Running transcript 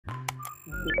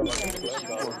Hi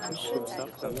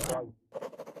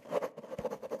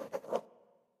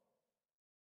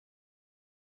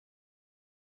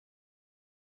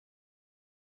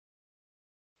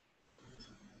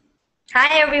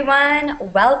everyone,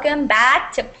 welcome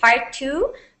back to part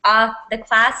 2 of the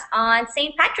class on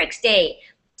St. Patrick's Day.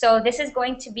 So this is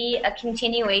going to be a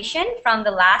continuation from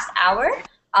the last hour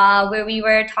where we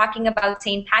were talking about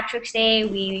St. Patrick's Day.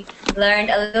 We learned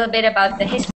a little bit about the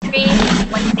history,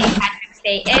 what St. Patrick's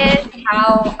Day is,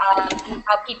 how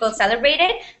people celebrate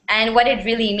it, and what it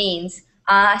really means.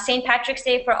 St. Patrick's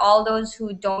Day, for all those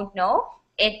who don't know,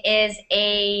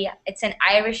 it's an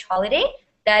Irish holiday.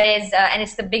 That is, and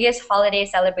it's the biggest holiday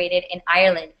celebrated in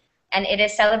Ireland, and it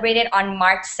is celebrated on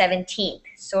March 17th.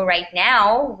 So right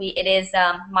now, it is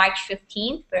March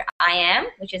 15th, where I am,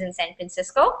 which is in San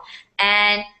Francisco,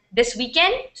 and this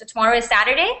weekend, so tomorrow is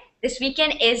Saturday, this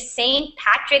weekend is St.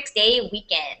 Patrick's Day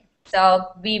weekend.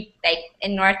 So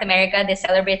in North America, they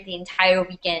celebrate the entire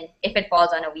weekend if it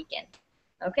falls on a weekend,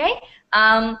 okay?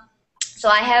 So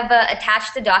I have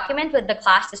attached the document with the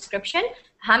class description.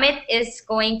 Hamid is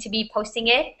going to be posting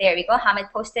it. There we go. Hamid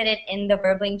posted it in the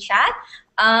Verbling chat.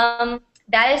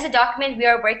 That is the document we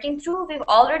are working through. We've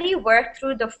already worked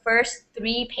through the first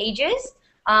 3 pages,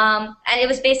 and it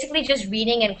was basically just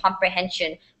reading and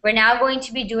comprehension. We're now going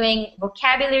to be doing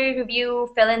vocabulary review,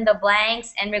 fill in the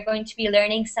blanks, and we're going to be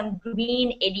learning some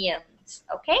green idioms,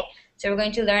 okay? So we're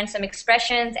going to learn some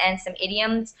expressions and some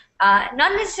idioms,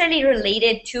 not necessarily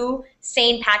related to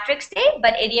St. Patrick's Day,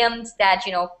 but idioms that,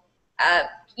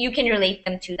 you can relate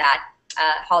them to that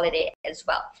holiday as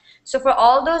well. So for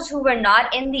all those who were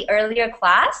not in the earlier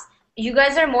class, you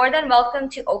guys are more than welcome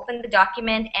to open the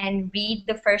document and read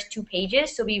the first 2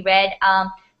 pages. So we read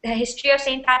the history of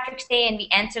St. Patrick's Day and we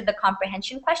answered the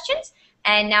comprehension questions.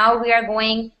 And now we are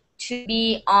going to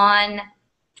be on,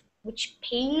 which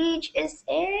page is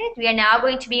it? We are now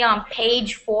going to be on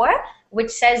page 4,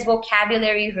 which says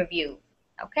vocabulary review,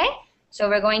 okay? So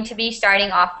we're going to be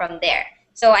starting off from there.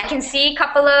 So I can see a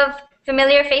couple of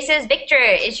familiar faces. Victor,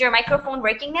 is your microphone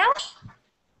working now?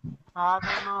 I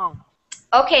don't know.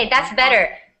 Okay, that's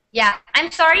better. Yeah, I'm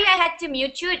sorry I had to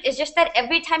mute you. It's just that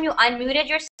every time you unmuted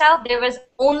yourself, there was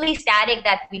only static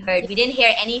that we heard. We didn't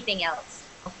hear anything else,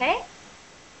 okay?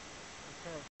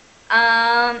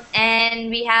 And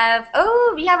we have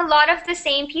a lot of the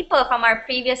same people from our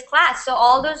previous class. So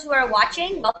all those who are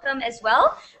watching, welcome as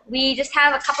well. We just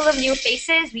have a couple of new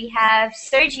faces. We have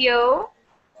Sergio.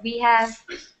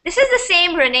 This is the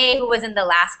same Renee who was in the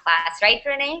last class, right,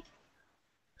 Renee?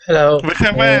 Hello. We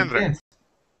have Andre.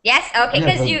 Yes, okay,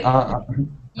 because you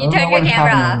turned your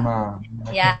camera off.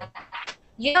 Yeah.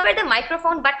 You know where the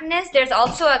microphone button is? There's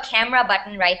also a camera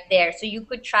button right there, so you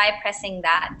could try pressing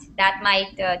that. That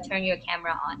might turn your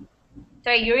camera on.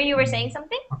 Sorry, Yuri, you were saying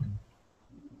something?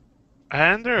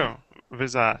 Andrew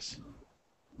with us.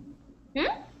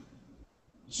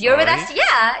 You're with us?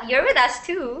 Yeah, you're with us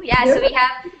too. Yeah, so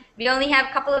we only have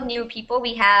a couple of new people.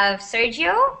 We have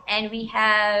Sergio and we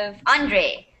have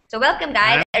Andre. So welcome,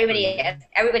 guys. Everybody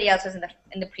else was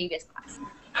in the previous class.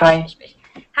 Hi.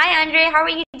 Hi, Andre. How are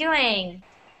you doing?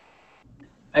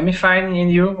 I'm fine,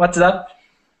 and you? What's up?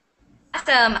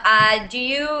 Awesome. Are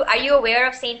you aware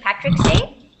of St. Patrick's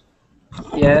Day?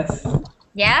 Yes.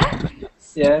 Yeah?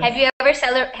 Yes. Have you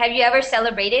ever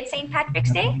celebrated St.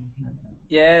 Patrick's Day?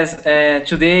 Yes.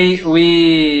 Today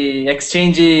we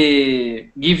exchange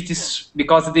gifts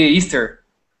because of the Easter.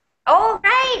 Oh,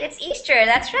 right. It's Easter.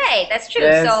 That's right. That's true.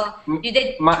 Yes. So you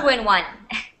did 2 in 1.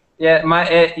 Yeah.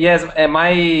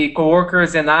 My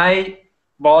coworkers and I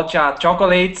bought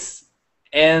chocolates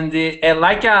and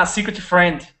like a secret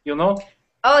friend, you know.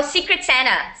 Oh, Secret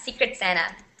Santa. Secret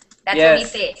Santa. That's Yes. what we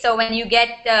say. So when you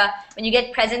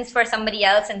get presents for somebody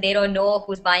else and they don't know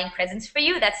who's buying presents for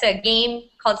you, that's a game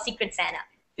called Secret Santa.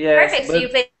 Yes, Perfect. So you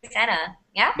play Santa,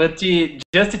 yeah? But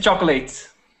just the chocolates.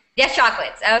 Yes,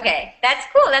 chocolates. Okay, that's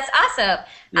cool. That's awesome.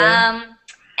 Yeah.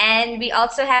 And we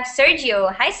also have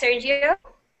Sergio. Hi, Sergio.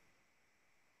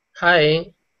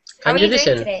 Hi. How Can are you you doing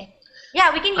listen? today?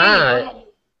 Yeah, we can hear you.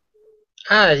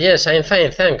 Go ahead. Yes, I'm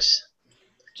fine, thanks.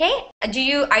 Okay.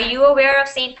 Are you aware of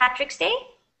St. Patrick's Day?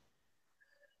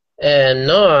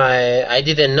 No, I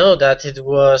didn't know that it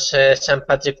was St.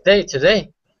 Patrick's Day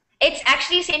today. It's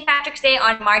actually St. Patrick's Day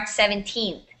on March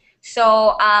 17th.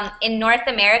 So in North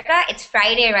America, it's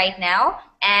Friday right now,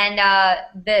 and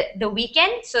the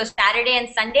weekend, so Saturday and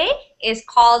Sunday, is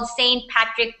called St.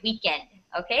 Patrick Weekend.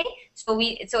 Okay, so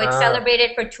it's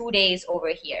celebrated for 2 days over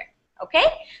here. Okay,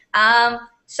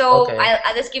 Okay.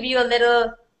 I'll just give you a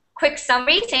little quick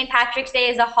summary. St. Patrick's Day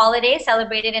is a holiday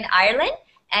celebrated in Ireland,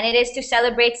 and it is to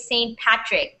celebrate St.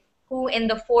 Patrick, who in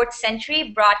the 4th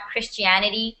century brought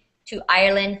Christianity to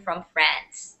Ireland from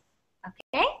France.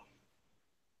 Okay?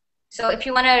 So if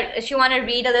you wanna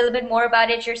read a little bit more about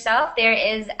it yourself, there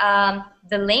is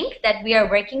the link that we are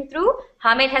working through.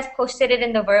 Hamid has posted it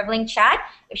in the Verbling chat.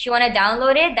 If you want to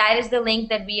download it, that is the link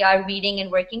that we are reading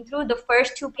and working through. The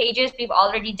first 2 pages we've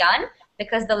already done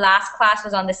because the last class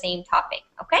was on the same topic.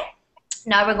 Okay?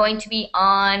 Now we're going to be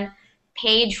on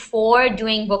page 4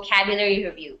 doing vocabulary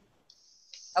review.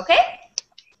 Okay?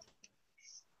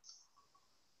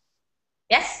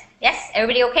 Yes? Yes?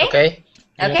 Everybody okay? Okay.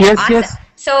 Okay, Yes, awesome. yes.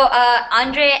 So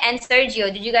Andre and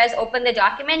Sergio, did you guys open the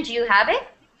document? Do you have it?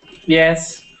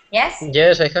 Yes. Yes?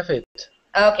 Yes, I have it.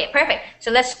 Okay, perfect. So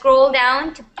let's scroll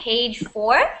down to page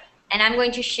 4, and I'm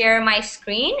going to share my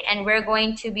screen, and we're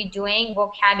going to be doing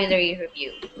vocabulary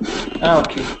review.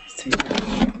 Okay.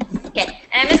 Okay,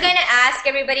 and I'm just going to ask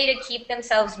everybody to keep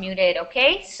themselves muted,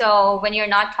 okay? So when you're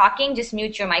not talking, just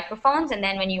mute your microphones, and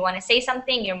then when you want to say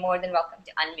something, you're more than welcome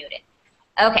to unmute it.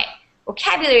 Okay,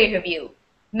 vocabulary review.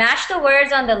 Match the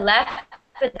words on the left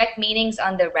with direct meanings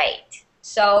on the right.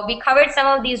 So we covered some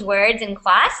of these words in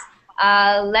class.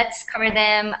 Let's cover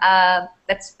them.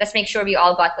 Let's make sure we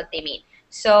all got what they mean.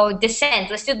 So descent.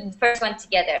 Let's do the first one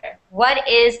together. What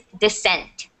is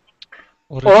descent?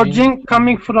 Origin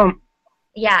coming from.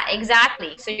 Yeah,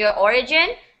 exactly. So your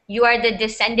origin, you are the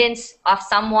descendants of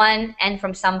someone and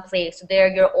from some place. So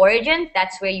they're your origin.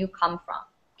 That's where you come from.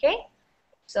 Okay.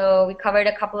 So we covered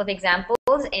a couple of examples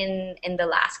in the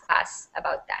last class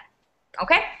about that.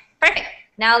 Okay, perfect.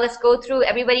 Now let's go through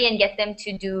everybody and get them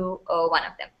to do one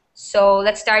of them. So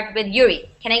let's start with Yuri.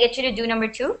 Can I get you to do number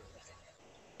 2?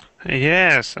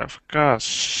 Yes, of course.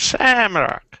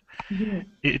 Shamrock.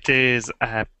 It is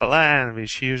a plant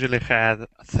which usually has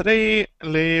 3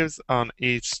 leaves on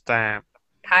each stem.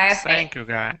 Perfect. Thank you,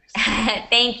 guys.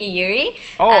 Thank you, Yuri.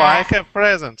 Oh, I have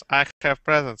present. I have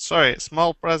present. Sorry,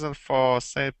 small present for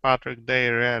St. Patrick's Day,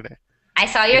 really. I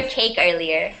saw your cake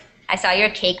earlier. I saw your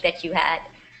cake that you had.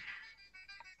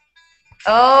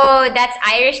 Oh, that's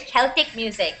Irish Celtic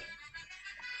music.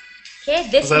 Okay,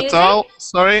 this That's music. all?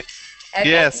 Sorry? Okay.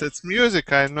 Yes, it's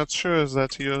music. I'm not sure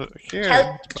that you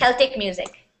hear. Celtic music.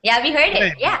 Yeah, have you heard it?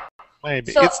 Maybe. Yeah.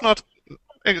 Maybe. So-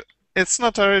 It's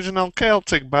not original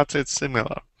Celtic, but it's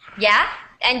similar. Yeah.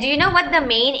 And do you know what the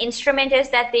main instrument is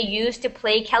that they use to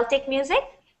play Celtic music?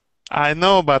 I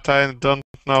know, but I don't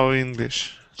know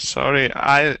English. Sorry,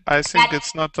 I think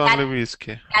it's not only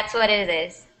whiskey. That's what it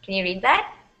is. Can you read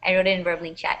that? I wrote it in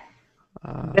Verbling chat.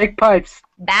 Bagpipes.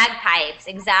 Bagpipes,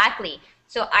 exactly.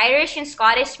 So Irish and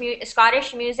Scottish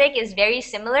music is very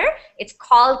similar. It's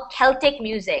called Celtic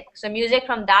music. So music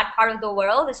from that part of the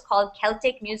world is called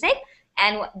Celtic music.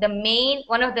 And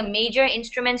one of the major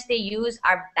instruments they use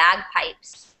are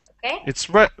bagpipes. Okay?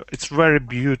 It's very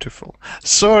beautiful.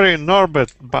 Sorry,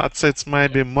 Norbert, but it's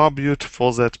maybe more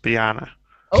beautiful than piano.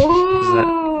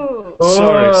 Ooh.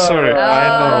 Sorry, I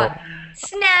know.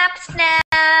 Snap,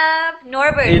 snap.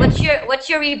 Norbert, what's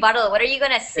your rebuttal? What are you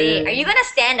gonna say? Are you gonna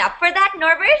stand up for that,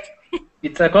 Norbert?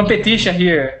 It's a competition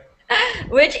here.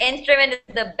 Which instrument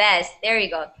is the best? There you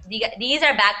go. These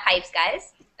are bagpipes,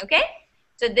 guys. Okay?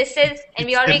 So this is, and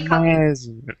we already covered.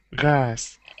 Amazing,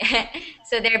 guys.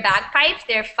 So they're bagpipes.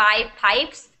 They're 5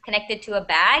 pipes connected to a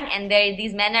bag, and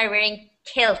these men are wearing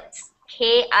kilts.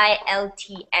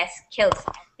 K-I-L-T-S, kilts.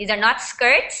 These are not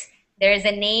skirts. There is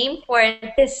a name for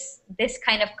this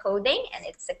kind of clothing, and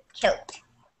it's a kilt.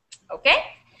 Okay?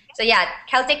 So yeah,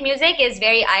 Celtic music is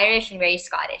very Irish and very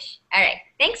Scottish. All right,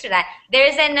 thanks for that.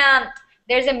 There's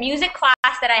a music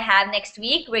class that I have next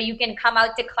week where you can come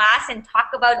out to class and talk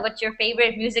about what your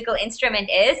favorite musical instrument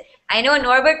is. I know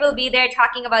Norbert will be there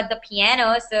talking about the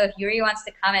piano, so if Yuri wants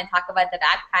to come and talk about the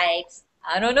bagpipes,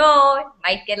 I don't know, it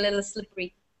might get a little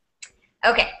slippery.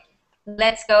 Okay,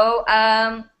 let's go.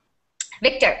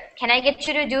 Victor, can I get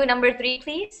you to do number 3,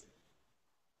 please?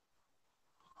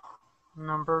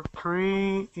 Number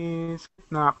 3 is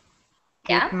kidnap.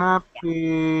 Yeah? Kidnap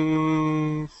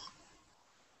is,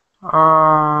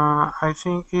 I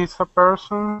think it's a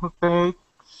person who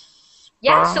takes.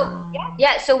 Yeah.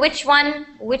 So which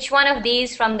one of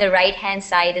these from the right hand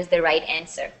side is the right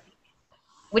answer?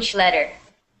 Which letter?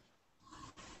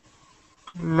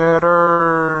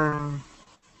 Letter.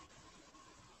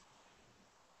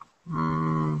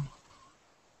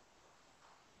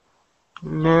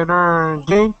 Letter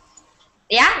J.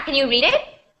 Yeah, can you read it?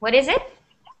 What is it?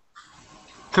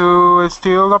 To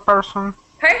steal a person.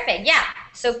 Perfect, yeah.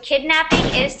 So kidnapping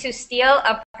is to steal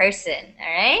a person,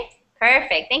 all right?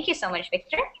 Perfect. Thank you so much,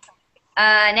 Victor.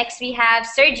 Next we have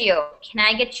Sergio. Can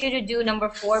I get you to do number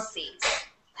 4, please?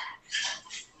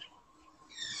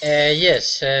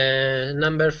 Yes.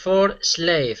 Number 4,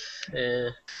 slave.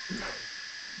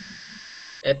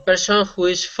 A person who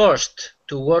is forced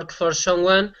to work for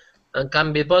someone and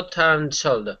can be bought and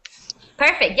sold.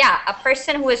 Perfect. Yeah, a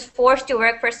person who is forced to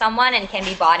work for someone and can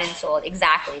be bought and sold.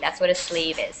 Exactly. That's what a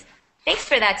slave is. Thanks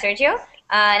for that, Sergio.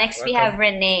 Next we have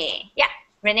Renee. Yeah,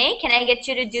 Renee, can I get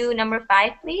you to do number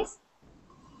 5, please?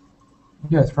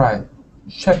 Yes, right.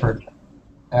 Shepherd.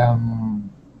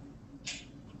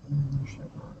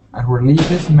 A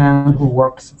religious man who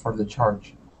works for the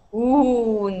church.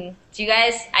 Ooh. Do you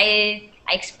guys? I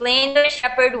explained what a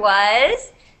shepherd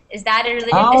was. Is that a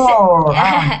religious? Oh,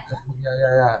 Yeah.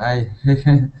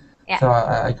 Yeah. So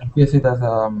I confuse it as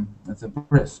a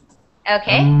priest.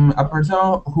 Okay. A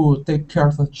person who takes care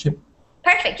of the sheep.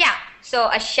 Perfect. Yeah. So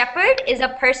a shepherd is a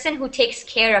person who takes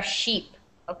care of sheep.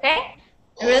 Okay.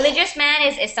 A religious man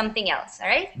is something else. All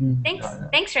right. Thanks. Yeah.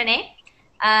 Thanks, Renee.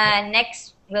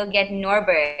 Next we'll get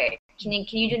Norbert. Can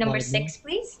you do number Bible. 6,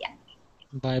 please? Yeah.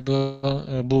 Bible,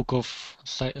 a book of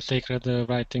sacred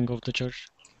writing of the church.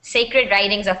 Sacred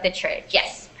writings of the church.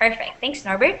 Yes. Perfect. Thanks,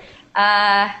 Norbert.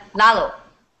 Lalo,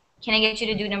 can I get you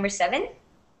to do number 7?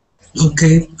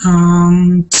 Okay.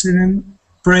 7.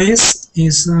 Praise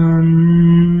is a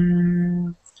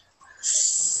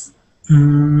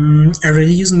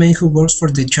religious man who works for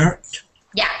the church.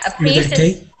 Yeah, a priest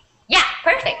is. Yeah,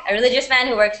 perfect. A religious man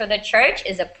who works for the church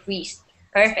is a priest.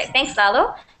 Perfect. Thanks,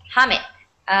 Lalo. Hamid,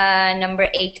 number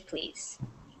 8, please.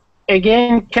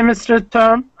 Again, chemistry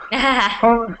term.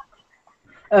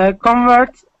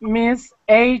 Convert means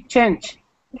a change.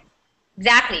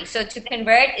 Exactly. So to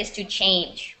convert is to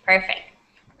change. Perfect.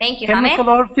 Thank you, Hamid. Chemical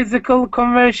or physical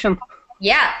conversion.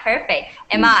 Yeah, perfect.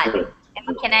 Emad,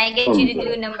 can I get you to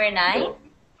do number 9?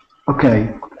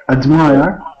 Okay.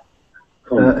 Admire.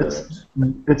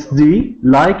 It's D,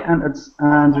 like and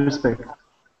respect.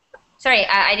 Sorry,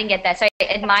 I didn't get that. Sorry,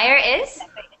 admire is?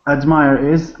 Admire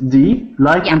is D,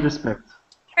 like and respect.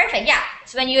 Perfect, yeah.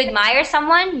 So when you admire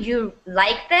someone, you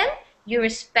like them, you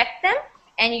respect them,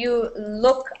 and you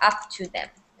look up to them,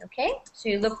 okay? So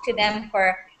you look to them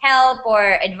for help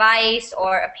or advice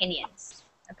or opinions,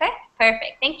 okay?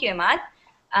 Perfect. Thank you, Ahmad.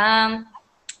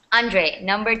 Andre,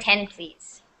 number 10,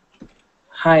 please.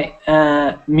 Hi.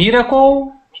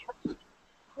 Miracle.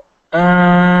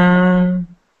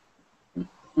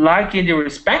 Like in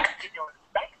respect?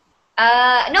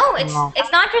 No,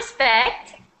 it's not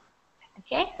respect.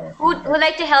 Okay. Who'd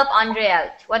like to help Andre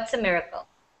out? What's a miracle?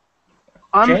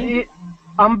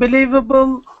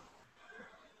 Unbelievable.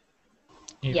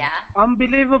 Yeah.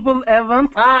 Unbelievable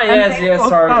event. Yes,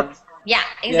 sorry. Yeah,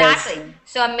 exactly. Yes.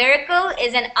 So a miracle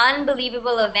is an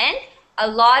unbelievable event. A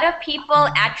lot of people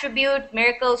attribute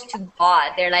miracles to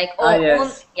God. They're like, oh,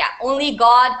 yes. only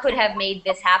God could have made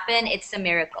this happen. It's a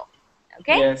miracle.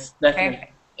 Okay? Yes, definitely.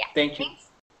 Perfect. Yeah. Thank you.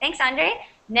 Thanks, Andre.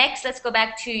 Next, let's go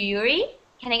back to Yuri.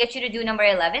 Can I get you to do number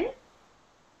 11?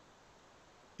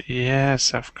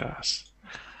 Yes, of course.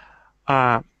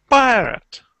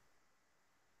 Pirate.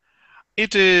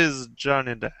 It is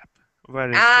Johnny Depp. Where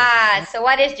is Johnny Depp? So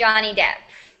what is Johnny Depp?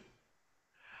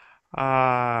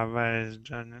 Where is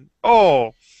Johnny?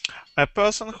 Oh, a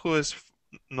person who is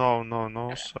no,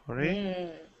 sorry.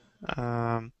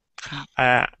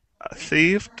 A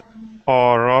thief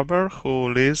or robber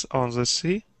who lives on the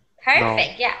sea.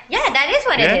 Perfect. No. Yeah, that is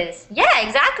what it is. Yeah,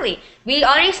 exactly. We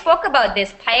already spoke about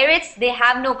this. Pirates, they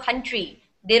have no country.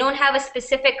 They don't have a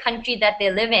specific country that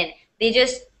they live in. They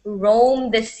just roam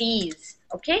the seas.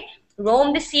 Okay?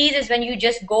 Roam the seas is when you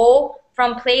just go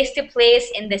from place to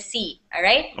place in the sea. All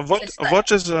right?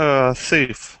 What is a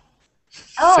thief?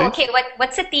 Oh, okay.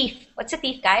 What's a thief? What's a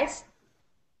thief, guys?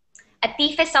 A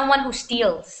thief is someone who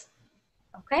steals.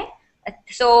 Okay?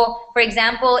 So, for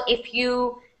example, if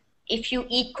you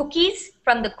eat cookies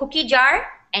from the cookie jar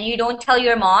and you don't tell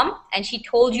your mom and she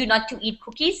told you not to eat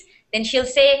cookies, then she'll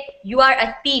say, you are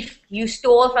a thief. You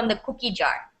stole from the cookie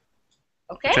jar.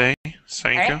 Okay? Okay,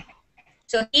 thank you.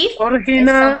 So thief. Or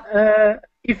Hina,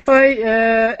 if I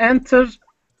enter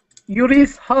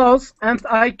Yuri's house and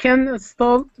I can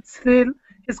steal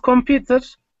his computer,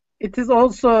 it is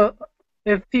also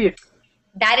a thief.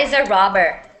 That is a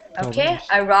robber. Okay?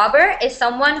 A robber is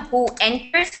someone who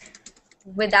enters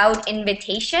without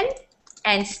invitation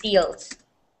and steals.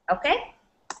 Okay?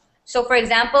 So for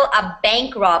example, a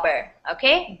bank robber.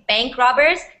 Okay? Bank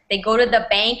robbers, they go to the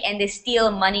bank and they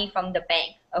steal money from the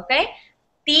bank. Okay?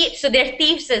 Thief, so they're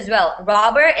thieves as well.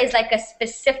 Robber is like a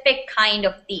specific kind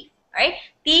of thief. Right?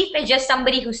 Thief is just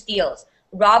somebody who steals.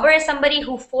 Robber is somebody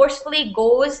who forcefully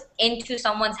goes into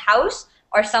someone's house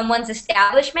or someone's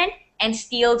establishment and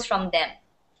steals from them.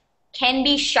 Can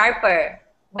be sharper.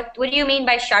 What do you mean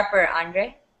by sharper,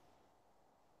 Andre?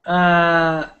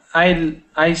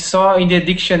 I saw in the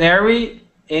dictionary,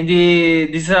 and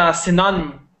this is a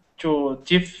synonym to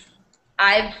thief.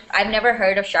 I've never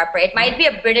heard of sharper. It might be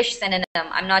a British synonym.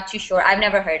 I'm not too sure. I've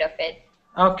never heard of it.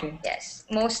 Okay. Yes,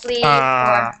 mostly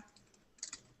Uh, for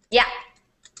yeah.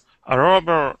 a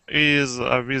robber is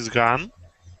with gun,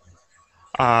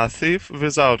 a thief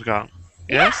without gun.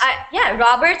 Yes? Yeah,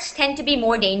 robbers tend to be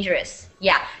more dangerous.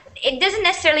 Yeah, it doesn't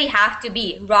necessarily have to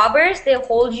be. Robbers, they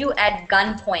hold you at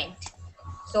gunpoint.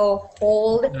 So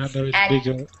hold Robber is at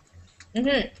bigger,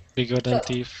 mhm. bigger than So,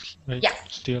 thief. Like yeah,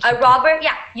 steal a something. robber.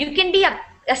 Yeah, you can be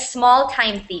a small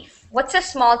time thief. What's a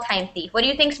small time thief? What do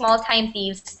you think small time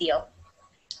thieves steal?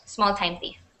 Small time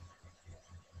thief.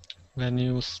 When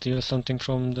you steal something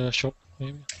from the shop,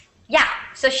 maybe. Yeah,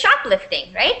 so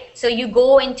shoplifting, right? So you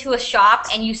go into a shop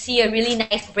and you see a really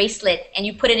nice bracelet and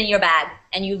you put it in your bag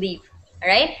and you leave, all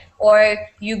right? Or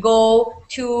you go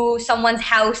to someone's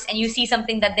house and you see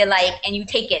something that they like and you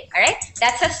take it, all right?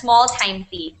 That's a small time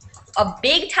thief. A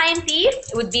big time thief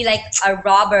would be like a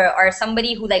robber or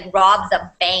somebody who like robs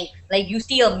a bank. Like you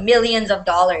steal millions of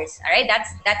dollars, all right?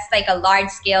 That's like a large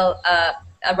scale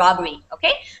a robbery,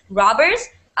 okay? Robbers,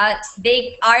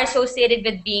 they are associated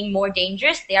with being more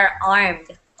dangerous. They are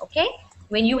armed, okay?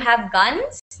 When you have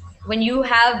guns, when you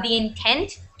have the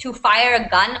intent to fire a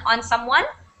gun on someone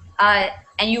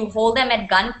and you hold them at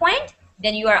gunpoint,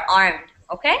 then you are armed,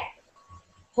 okay?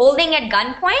 Holding at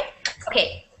gunpoint,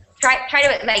 okay, try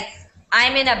to, like,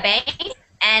 I'm in a bank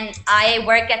and I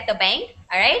work at the bank,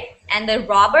 all right? And the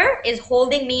robber is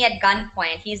holding me at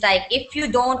gunpoint. He's like, if you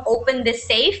don't open this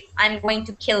safe, I'm going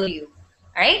to kill you.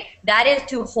 All right, that is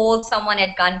to hold someone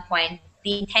at gunpoint.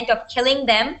 The intent of killing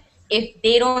them if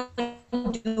they don't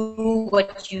do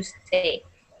what you say.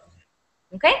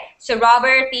 Okay, so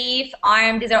robber, thief,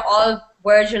 armed, these are all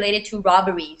words related to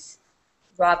robberies.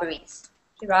 Robberies.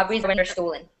 Okay, robberies are when they're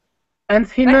stolen. And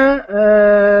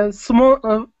Hina,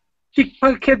 small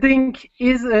pickpocketing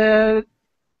is,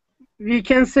 we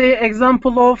can say,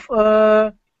 example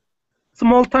of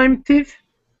small time thief.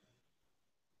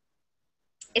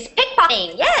 It's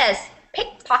pickpocketing. Yes,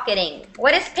 pickpocketing.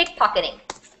 What is pickpocketing?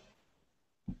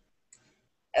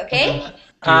 Okay.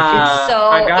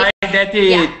 So a guy that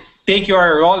take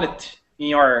your wallet in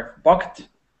your pocket,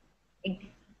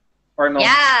 or no?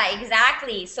 Yeah,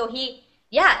 exactly. So he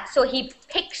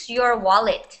picks your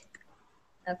wallet.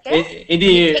 Okay. He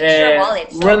picks your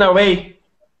wallet. So, run away.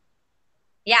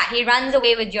 Yeah, he runs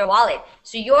away with your wallet.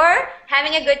 So you're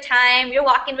having a good time. You're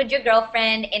walking with your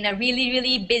girlfriend in a really,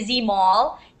 really busy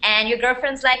mall. And your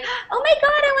girlfriend's like, oh my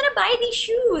God, I want to buy these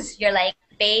shoes. You're like,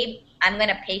 babe, I'm going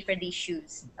to pay for these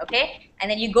shoes. Okay?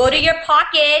 And then you go to your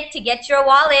pocket to get your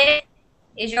wallet.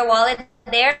 Is your wallet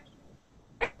there?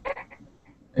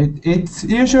 It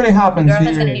usually happens Your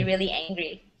girlfriend's here. going to be really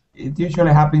angry. It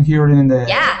usually happens here in the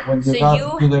when you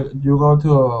so go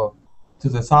to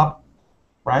the sub,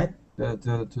 right? To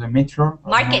the metro.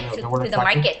 Market, to the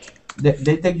market.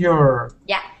 They take your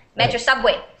metro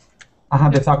subway.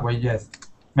 The subway, yes,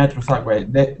 metro subway.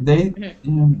 They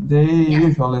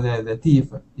usually the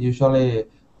thief usually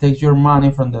takes your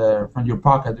money from your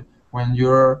pocket when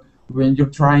you're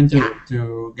trying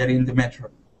to get in the metro.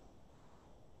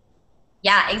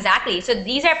 Yeah, exactly. So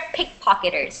these are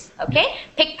pickpocketers, okay?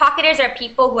 Pickpocketers are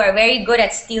people who are very good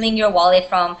at stealing your wallet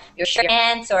from your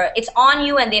pants, or it's on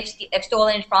you and they've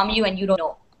stolen it from you and you don't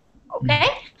know, okay?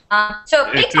 So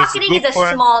pickpocketing is a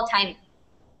small time.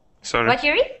 Sorry. What,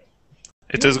 Yuri?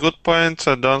 It is a good point.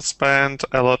 So don't spend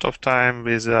a lot of time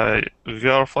with a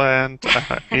girlfriend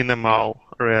in a mall,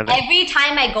 really. Every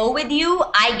time I go with you,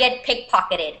 I get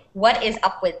pickpocketed. What is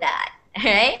up with that?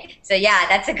 Right? So yeah,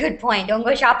 that's a good point. Don't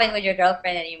go shopping with your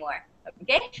girlfriend anymore.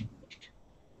 Okay?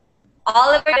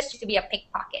 All of us used to be a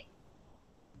pickpocket.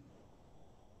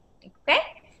 Okay?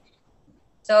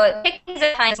 So picking is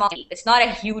a tiny small thief. It's not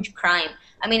a huge crime.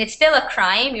 I mean, it's still a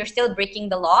crime. You're still breaking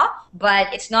the law,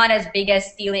 but it's not as big as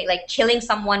stealing, like killing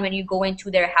someone when you go into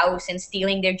their house and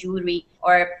stealing their jewelry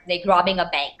or like robbing a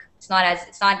bank. It's not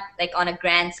like on a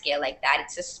grand scale like that.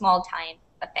 It's a small time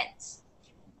offense.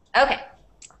 Okay.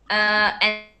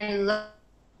 And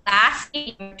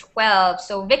lastly, number 12.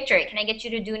 So Victor, can I get you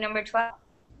to do number 12?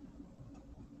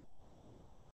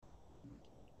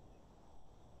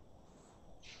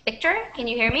 Victor, can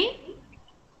you hear me?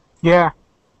 Yeah.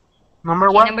 Number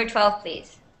what? Number 12,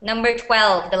 please. Number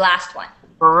 12, the last one.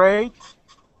 Parade.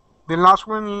 The last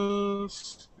one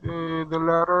is the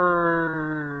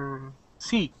letter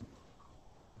C.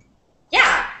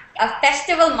 Yeah, a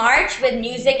festival march with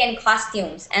music and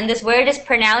costumes. And this word is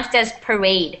pronounced as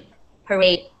parade.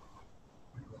 Parade.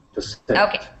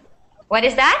 Okay. What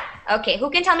is that? Okay, who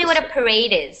can tell me what a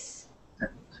parade is?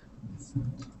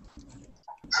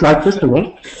 It's like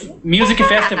festival. Music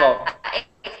festival.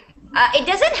 It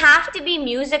doesn't have to be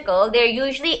musical. There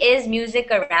usually is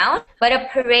music around, but a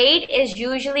parade is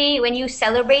usually when you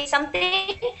celebrate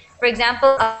something. For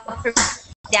example, a parade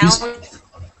down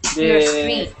your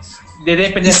streets. The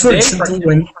Independence It's for Day. example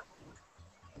when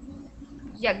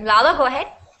Yeah, Lalo, go ahead.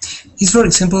 it's for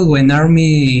example when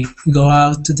army go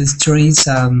out to the streets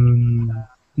and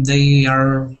they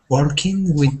are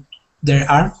working with their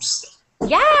arms.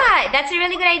 Yeah, that's a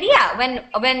really good idea.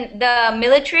 When the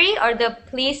military or the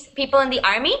police people in the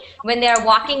army, when they are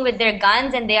walking with their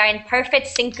guns and they are in perfect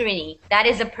synchrony, that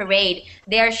is a parade.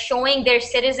 They are showing their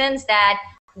citizens that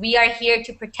we are here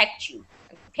to protect you.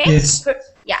 Okay? Yes.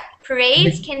 Yeah,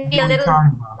 parades can be a little.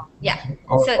 Yeah.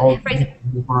 So, for example,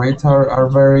 The parades are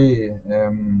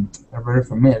very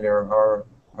familiar,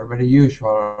 are very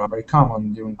usual, are very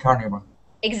common during Carnival.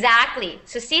 exactly.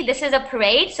 So see, this is a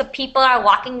parade. So people are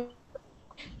walking.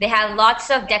 They have lots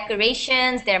of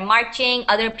decorations. They're marching.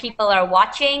 Other people are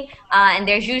watching, and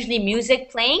there's usually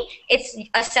music playing. It's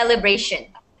a celebration.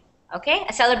 Okay,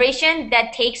 a celebration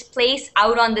that takes place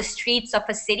out on the streets of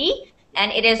a city,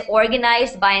 and it is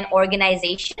organized by an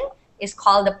organization. Is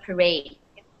called a parade.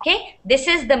 Okay, this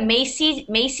is the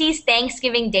Macy's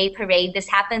Thanksgiving Day Parade. This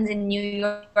happens in New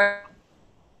York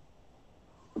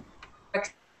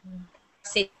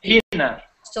City. Hina.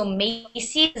 So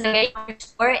Macy's is a very popular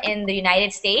store in the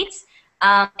United States.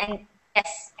 And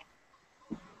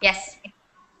yes,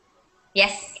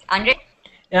 Andre.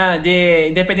 Yeah, the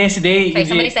Independence Day. Sorry,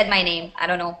 somebody said my name. I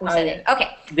don't know who said it. Okay.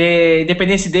 The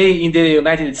Independence Day in the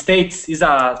United States is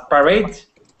a parade.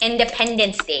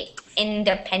 Independence Day.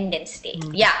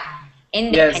 Yeah.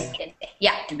 Independence Day.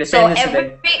 Yeah. Independence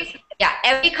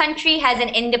every country has an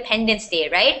Independence Day,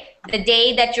 right? The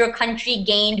day that your country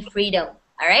gained freedom.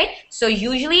 All right. So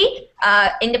usually,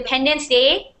 Independence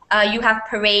Day, you have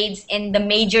parades in the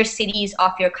major cities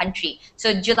of your country.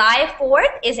 So July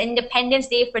 4th is Independence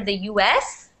Day for the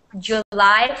U.S.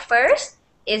 July 1st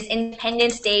is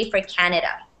Independence Day for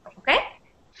Canada. Okay.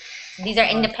 These are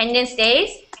Independence Days.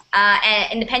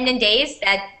 And independent days,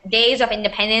 days of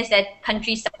independence that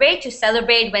countries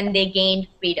celebrate when they gained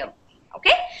freedom.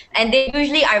 Okay, and they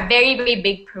usually are very, very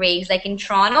big parades. Like in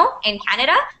Toronto, in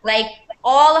Canada, like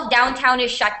all of downtown is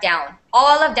shut down.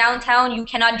 All of downtown, you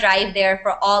cannot drive there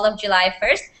for all of July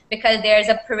 1st because there's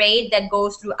a parade that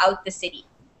goes throughout the city.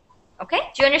 Okay,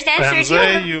 do you understand, And Sergio?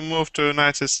 then you move to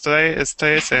United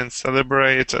States and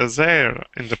celebrate their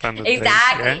Independence Day.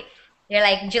 Exactly. Yeah? You're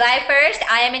like, July 1st,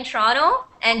 I am in Toronto,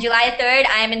 and July 3rd,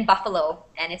 I am in Buffalo.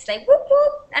 And it's like, whoop,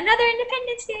 whoop, another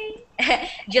Independence Day.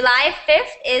 July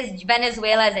 5th is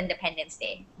Venezuela's Independence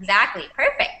Day. Exactly.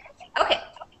 Perfect. Okay.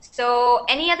 So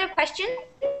any other questions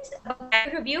about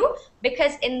that review?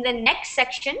 Because in the next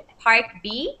section, part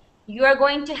B, you are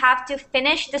going to have to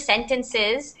finish the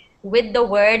sentences with the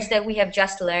words that we have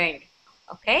just learned.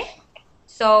 Okay?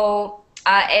 So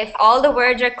if all the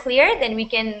words are clear, then we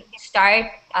can start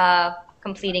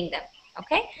completing them.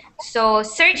 Okay? So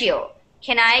Sergio,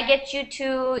 can I get you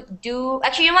to do,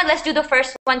 actually, you know what, let's do the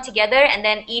first one together and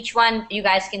then each one you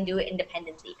guys can do it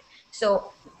independently.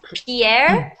 So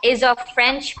Pierre is a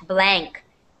French blank.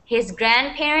 His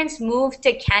grandparents moved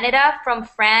to Canada from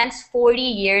France 40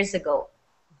 years ago.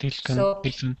 So,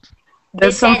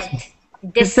 descent.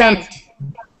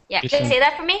 Yeah, can you say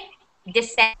that for me?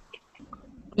 Descent.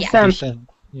 Yeah. Descent.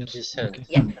 Okay.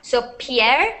 Yeah. So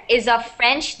Pierre is of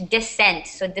French descent.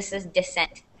 So this is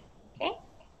descent. Okay.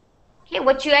 Okay.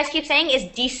 What you guys keep saying is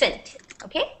decent.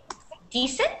 Okay.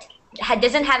 Decent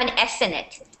doesn't have an S in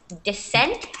it.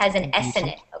 Descent has an S in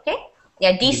it. Okay.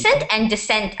 Yeah. Decent and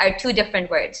descent are two different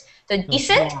words. So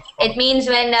decent, it means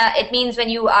when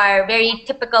you are very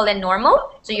typical and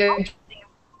normal. So you're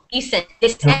decent.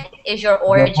 Descent is your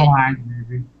origin.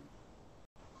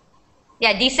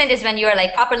 Yeah, decent is when you're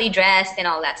like properly dressed and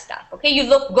all that stuff. Okay, you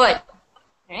look good,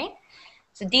 right?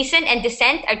 So decent and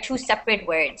descent are two separate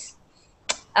words.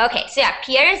 Okay, so yeah,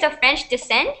 Pierre is of French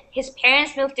descent. His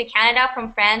parents moved to Canada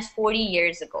from France 40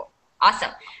 years ago. Awesome.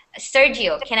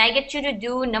 Sergio, can I get you to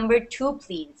do number 2,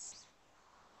 please?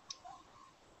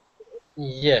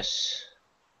 Yes.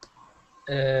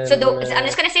 So I'm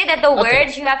just going to say that the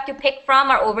words you have to pick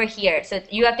from are over here. So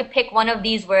you have to pick one of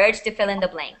these words to fill in the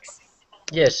blanks.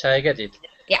 Yes, I get it.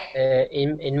 Yeah.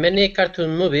 In many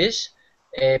cartoon movies,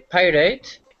 a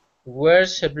pirate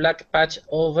wears a black patch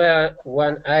over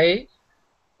one eye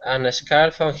and a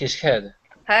scarf on his head.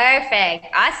 Perfect.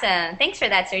 Awesome. Thanks for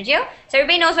that, Sergio. So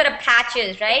everybody knows what a patch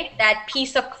is, right? That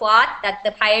piece of cloth that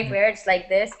the pirate wears like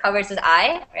this, covers his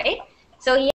eye, right?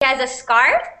 So he has a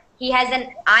scarf. He has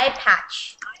an eye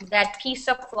patch. That piece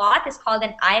of cloth is called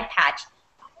an eye patch.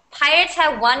 Pirates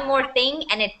have one more thing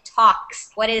and it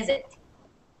talks. What is it?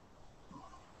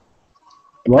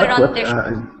 They put it on their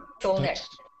shoulder.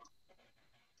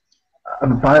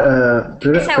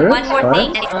 Pirates have one more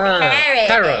thing and it's parrot.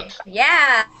 Parrot.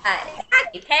 Yeah,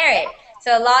 exactly, parrot.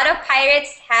 So a lot of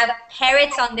pirates have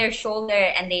parrots on their shoulder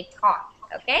and they talk.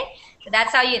 Okay, so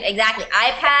that's how you exactly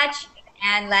eye patch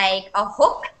and like a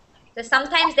hook. So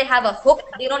sometimes they have a hook.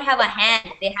 They don't have a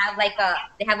hand. They have like a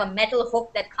metal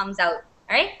hook that comes out.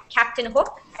 All right, Captain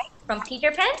Hook from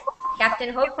Peter Pan.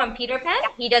 Captain Hook from Peter Pan.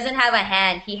 He doesn't have a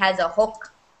hand. He has a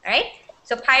hook. All right.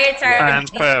 So pirates are.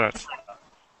 And parrot.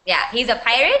 Yeah, he's a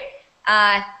pirate.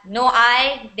 No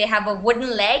eye. They have a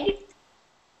wooden leg.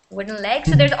 Wooden leg.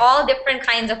 So there's all different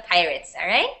kinds of pirates. All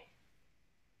right.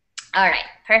 All right.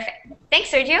 Perfect.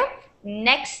 Thanks, Sergio.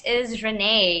 Next is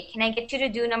Renee. Can I get you to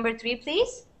do number 3,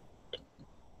 please?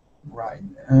 Right.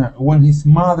 When his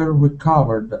mother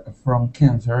recovered from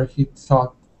cancer, he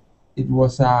thought it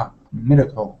was a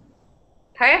miracle.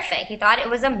 Perfect. He thought it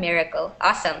was a miracle.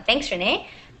 Awesome. Thanks, Renee.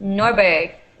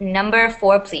 Norbert, number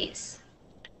 4, please.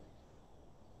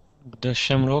 The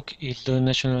shamrock is the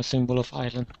national symbol of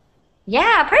Ireland.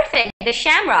 Yeah, perfect. The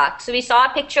shamrock. So we saw a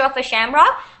picture of a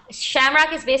shamrock.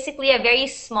 Shamrock is basically a very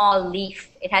small leaf.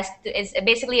 It's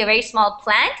basically a very small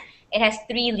plant. It has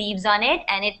 3 leaves on it,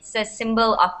 and it's a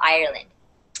symbol of Ireland.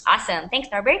 Awesome. Thanks,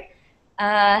 Norbert.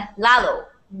 Lalo,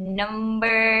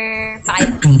 number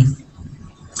 5, please.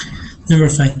 Number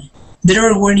 5.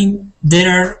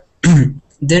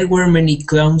 There were many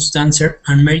clowns, dancers,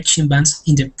 and marching bands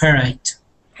in the parade.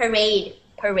 Parade.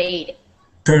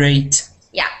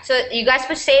 Yeah, so you guys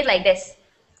would say it like this.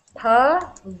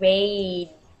 Parade.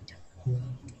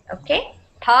 Okay?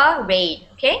 Parade.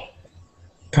 Okay?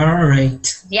 Parade.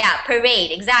 Yeah,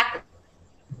 parade. Exactly.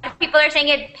 People are saying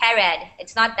it parade.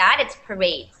 It's not that. It's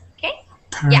parade. Okay?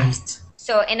 Parade. Yeah.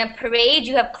 So in a parade,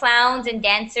 you have clowns and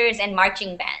dancers and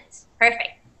marching bands.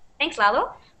 Perfect. Thanks,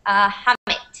 Lalo.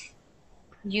 Hamid,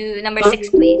 you number 6,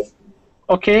 please.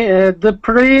 Okay, the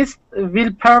priest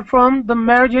will perform the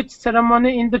marriage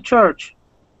ceremony in the church.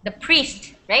 The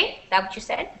priest, right? Is that what you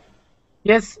said?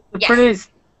 Yes, the Yes. priest.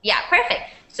 Yeah, perfect.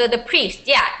 So the priest,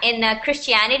 yeah. In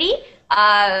Christianity,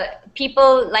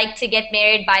 people like to get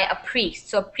married by a priest.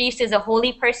 So a priest is a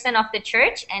holy person of the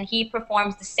church, and he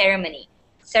performs the ceremony.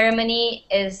 Ceremony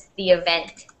is the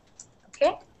event.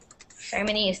 Okay?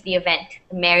 Ceremony is the event,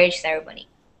 the marriage ceremony.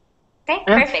 Okay,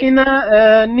 And perfect.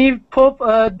 Hina, new pope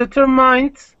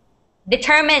determined,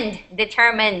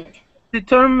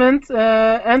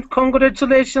 and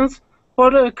congratulations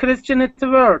for Christianity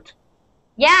world.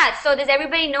 Yeah, so does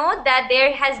everybody know that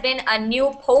there has been a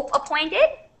new pope appointed?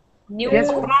 Yes,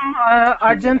 Pope? from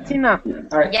Argentina.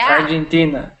 Yeah.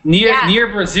 Argentina. Yeah. Near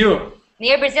Brazil.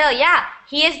 Near Brazil, yeah.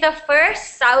 He is the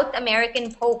first South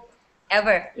American pope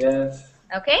ever. Yes.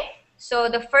 Okay? So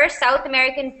the first South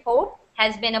American pope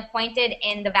has been appointed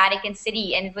in the Vatican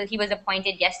City, and he was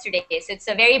appointed yesterday. So it's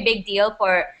a very big deal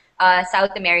for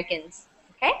South Americans.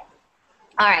 Okay?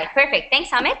 All right, perfect.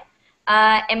 Thanks, Hamid.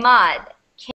 Imad,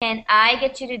 can I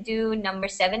get you to do number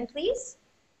 7, please?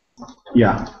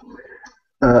 Yeah.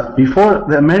 Before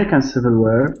the American Civil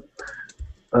War,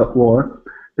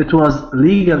 it was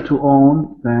legal to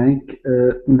own bank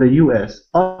in the U.S.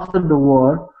 After the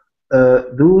war,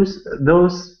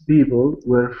 those people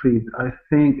were freed. I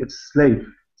think it's slave.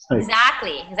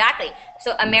 Exactly.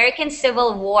 So American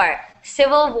Civil War.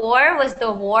 Civil War was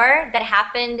the war that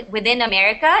happened within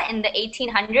America in the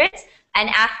 1800s, and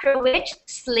after which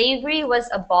slavery was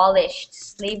abolished.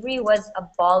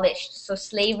 So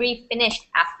slavery finished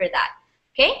after that.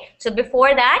 Okay? So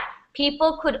before that,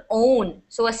 people could own.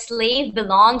 So a slave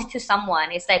belonged to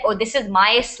someone. It's like, oh, this is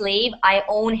my slave. I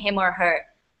own him or her.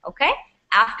 Okay?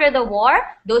 After the war,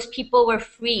 those people were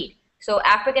freed. So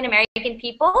African American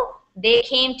people, they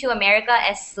came to America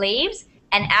as slaves,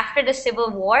 and after the Civil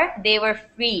War, they were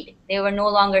freed. They were no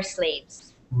longer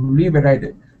slaves.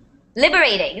 Liberated.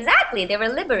 Liberated, exactly. They were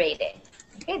liberated.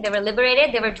 Okay, they were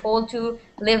liberated. They were told to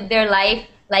live their life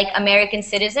like American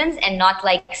citizens and not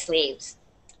like slaves.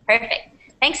 Perfect.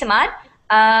 Thanks, Ahmad.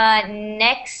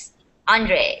 Next,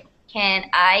 Andre, can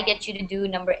I get you to do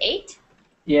number 8?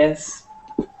 Yes.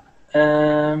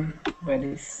 Where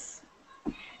is?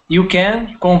 You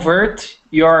can convert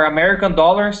your American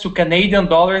dollars to Canadian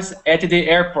dollars at the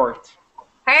airport.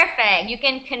 Perfect. You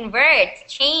can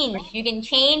change. You can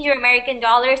change your American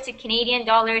dollars to Canadian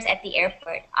dollars at the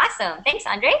airport. Awesome. Thanks,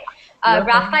 Andre.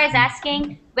 Rafa is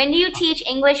asking, when do you teach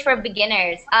English for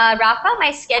beginners? Rafa,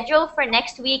 my schedule for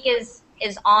next week is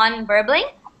on Burbling,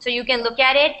 so you can look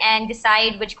at it and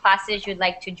decide which classes you'd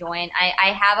like to join.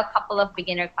 I have a couple of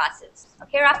beginner classes.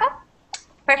 Okay, Rafa?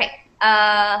 Perfect.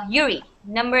 Yuri,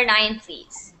 number 9,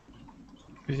 please.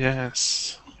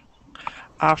 Yes.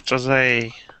 After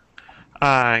they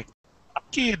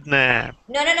kidnap.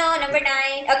 No, number 9.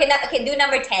 Okay, okay, do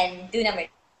number 10. Do number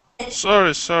 10.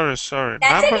 Sorry. That's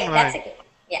Number okay. 9. That's okay.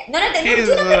 Yeah. No, do He's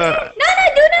number 10. No,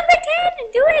 do number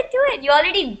 10. Do it. You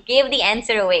already gave the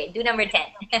answer away. Do number 10.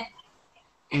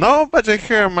 Nobody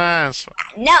hear my answer.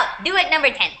 No, do it number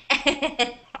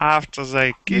 10. After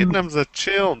they kidnap the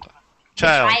child.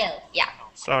 Yeah.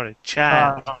 Sorry,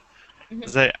 child.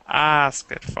 They asked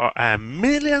for $1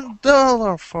 million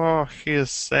for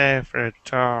his safe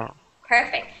return.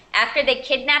 Perfect. After they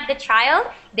kidnap the child,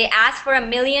 they ask for $1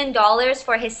 million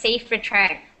for his safe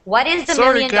return. What is the $1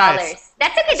 million? Guys.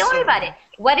 That's okay. Don't worry about it.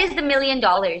 What is the $1 million?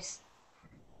 $1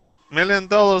 million,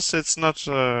 it's not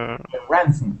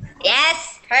ransom.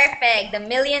 Yes, perfect. The $1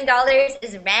 million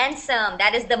is ransom.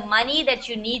 That is the money that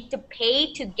you need to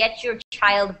pay to get your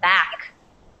child back.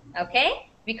 Okay?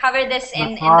 We covered this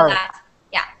in the last.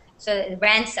 Yeah. So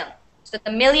ransom. So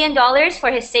the $1 million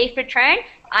for his safe return.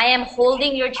 I am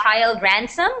holding your child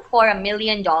ransom for $1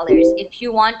 million. If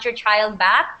you want your child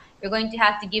back, you're going to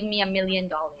have to give me $1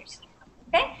 million.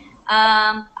 Okay?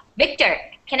 Victor,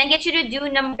 can I get you to do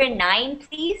number 9,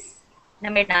 please?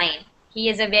 Number 9. He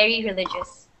is a very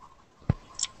religious.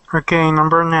 Okay,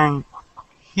 number 9.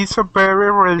 He's a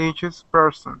very religious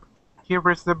person. He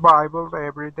reads the Bible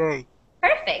every day.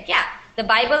 Perfect, yeah. The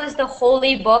Bible is the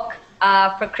holy book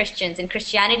for Christians. In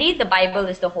Christianity, the Bible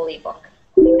is the holy book.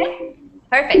 Okay?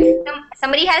 Perfect.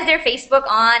 Somebody has their Facebook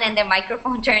on and their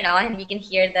microphone turned on, and we can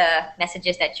hear the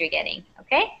messages that you're getting.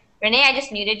 Okay? Renee, I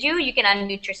just muted you. You can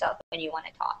unmute yourself when you want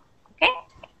to talk. Okay?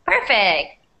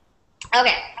 Perfect.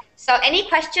 Okay. So any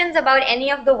questions about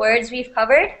any of the words we've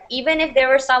covered? Even if there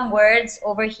were some words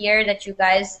over here that you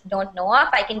guys don't know of,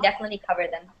 I can definitely cover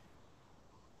them.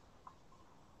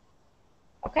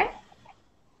 Okay?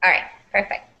 All right.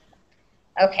 Perfect.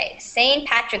 Okay. St.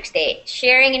 Patrick's Day.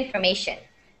 Sharing information.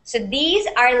 So these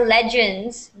are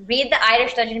legends. Read the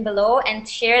Irish legend below and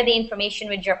share the information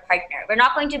with your partner. We're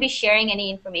not going to be sharing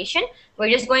any information. We're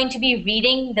just going to be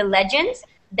reading the legends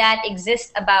that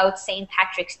exist about St.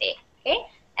 Patrick's Day. Okay?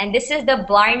 And this is the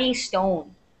Blarney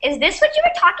Stone. Is this what you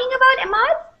were talking about,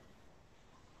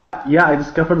 Ahmad? Yeah, I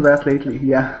discovered that lately.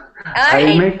 Yeah.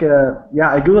 Right.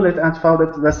 I Googled it and found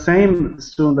it the same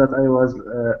stone that I was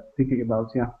thinking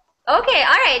about. Yeah. Okay,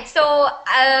 all right. So,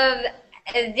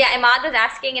 yeah, Ahmad was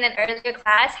asking in an earlier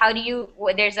class, how do you?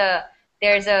 There's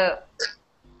a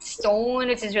stone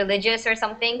which is religious or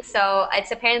something. So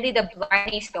it's apparently the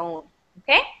Blarney Stone.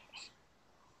 Okay.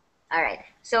 All right.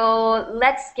 So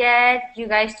let's get you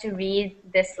guys to read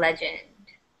this legend.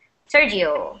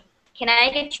 Sergio, can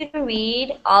I get you to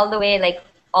read all the way, like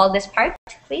all this part,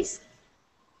 please?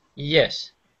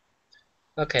 Yes.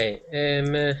 Okay.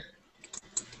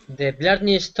 The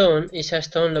Blarney Stone is a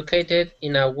stone located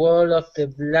in a wall of the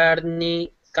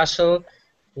Blarney Castle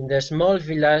in the small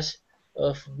village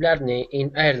of Blarney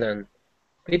in Ireland.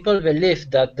 People believe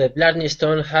that the Blarney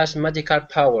Stone has magical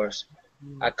powers.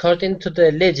 According to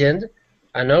the legend,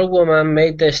 an old woman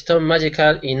made the stone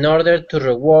magical in order to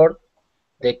reward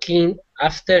the king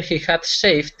after he had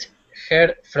saved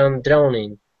her from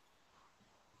drowning.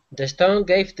 The stone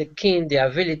gave the king the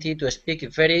ability to speak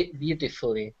very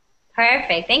beautifully.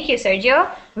 Perfect. Thank you, Sergio.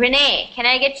 Renee, can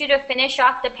I get you to finish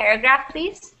off the paragraph,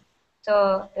 please?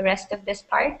 So the rest of this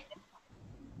part.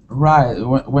 Right.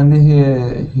 When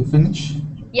did he finish?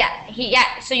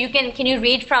 Yeah. So you can you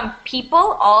read from people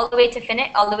all the way to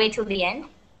finish, all the way till the end?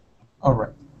 All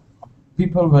right.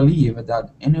 People believe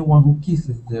that anyone who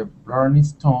kisses the Blarney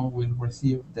Stone will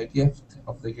receive the gift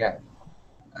of the god,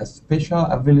 a special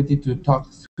ability to talk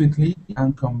sweetly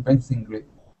and convincingly.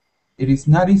 It is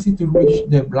not easy to reach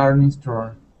the Blarney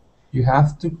Stone. You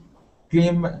have to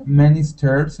climb many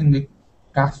stairs in the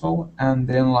castle and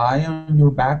then lie on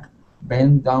your back,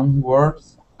 bend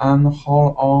downwards, and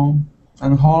hold on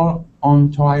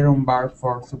to iron bars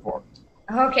for support.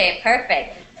 Okay,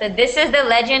 perfect. So this is the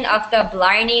legend of the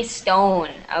Blarney Stone.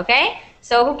 Okay.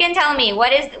 So who can tell me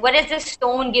what does this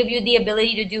stone give you the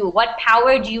ability to do? What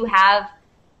power do you have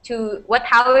to? What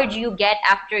power do you get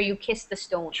after you kiss the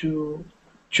stone?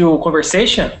 To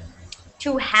conversation.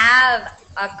 To have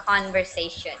a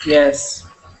conversation. Yes.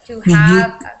 To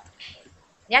have.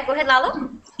 Yeah, go ahead, Lalo.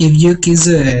 If you kiss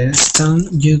a stone,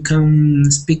 you can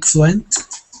speak fluent.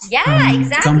 Yeah,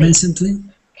 exactly. Convincingly.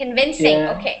 Convincing.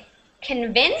 Yeah. Okay.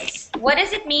 Convince. What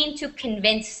does it mean to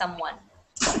convince someone?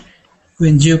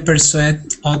 When you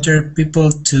persuade other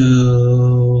people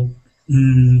to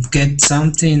get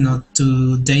something or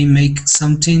they make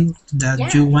something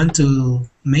that you want to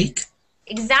make.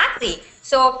 Exactly.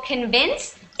 So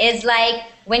convince is like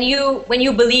when you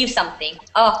believe something.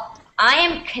 Oh, I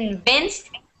am convinced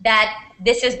that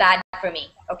this is bad for me.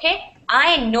 Okay?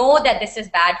 I know that this is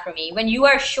bad for me. When you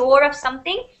are sure of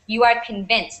something, you are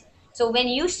convinced. So when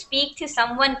you speak to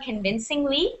someone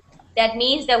convincingly, that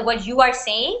means that what you are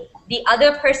saying, the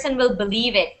other person will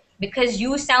believe it because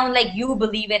you sound like you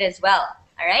believe it as well.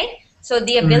 All right? So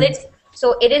the ability,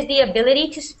 so it is the ability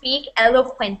to speak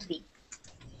eloquently.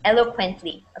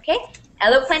 Eloquently, okay?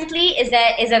 Eloquently is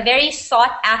a very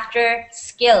sought after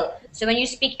skill. So when you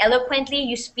speak eloquently,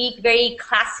 you speak very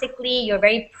classically, you're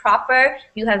very proper,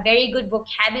 you have very good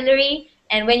vocabulary,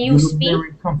 and when you You look speak,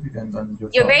 very confident on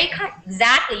yourself. you're very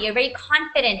exactly, you're very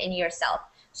confident in yourself.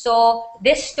 So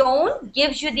this stone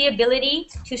gives you the ability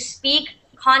to speak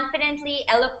confidently,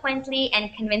 eloquently,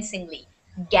 and convincingly.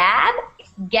 Gab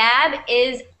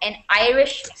is an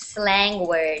Irish slang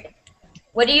word.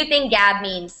 What do you think gab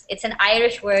means? It's an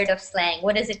Irish word of slang.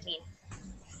 What does it mean?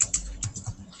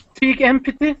 Speak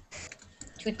empathy.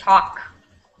 To talk.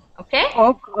 Okay?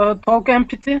 Talk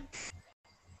empathy.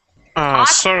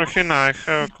 Sorry, Hina, I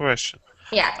have a question.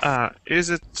 Yeah. Is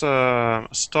it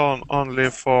stone only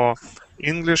for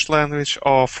English language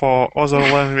or for other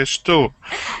language too?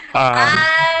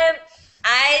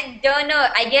 I don't know.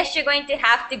 I guess you're going to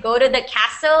have to go to the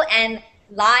castle and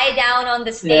lie down on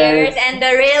the stairs and the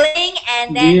railing,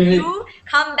 and then you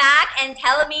come back and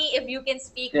tell me if you can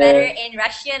speak better in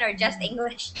Russian or just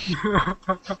English.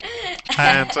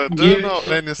 And do you know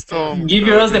any stone? Give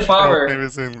us the which power. help me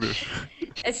with English?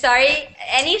 Sorry,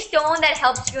 any stone that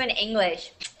helps you in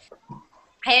English.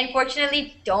 I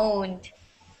unfortunately don't.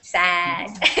 Sad.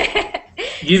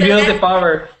 Give us the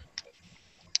power.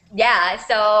 Yeah,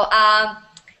 so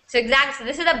exactly, so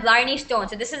this is a Blarney stone.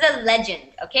 So this is a legend,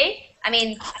 okay? I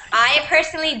mean, I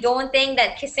personally don't think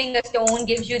that kissing a stone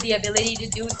gives you the ability to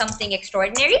do something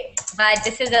extraordinary, but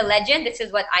this is a legend. This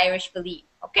is what Irish believe,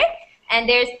 okay? And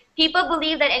people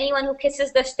believe that anyone who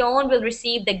kisses the stone will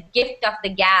receive the gift of the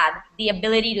gab, the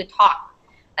ability to talk,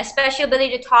 a special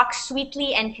ability to talk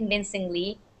sweetly and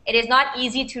convincingly. It is not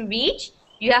easy to reach.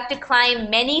 You have to climb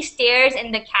many stairs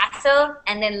in the castle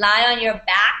and then lie on your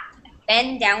back,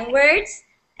 bend downwards,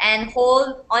 and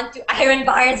hold onto iron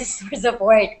bars for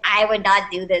support. I would not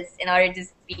do this in order to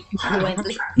speak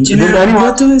fluently.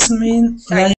 What does it mean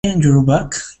lie on your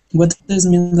back? What does it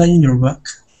mean lie on your back?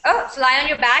 Oh, so lie on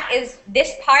your back is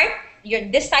this part,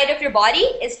 this side of your body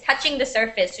is touching the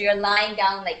surface. So you're lying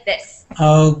down like this.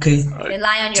 Okay. You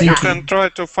lie on your You back. can try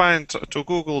to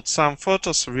Google some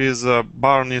photos with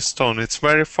Barney stone. It's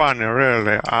very funny,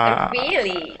 really.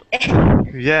 Really?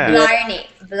 Yeah.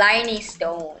 Blarney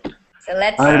stone. So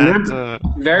let's. I learned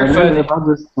very funny about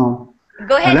this song.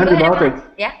 Go ahead. I learned about it.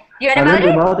 Yeah, you heard I about learned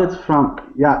it? about it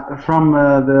from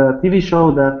the TV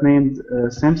show that named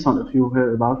Simpson. If you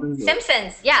heard about it.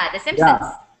 Simpsons. Yeah, The Simpsons.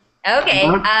 Yeah. Okay.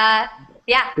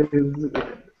 Yeah.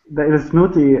 There is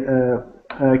snooty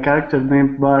character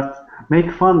named Bart. Make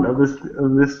fun of this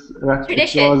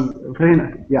tradition. It was very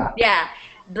nice. Yeah. Yeah.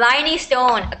 Blarney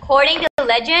stone. According to the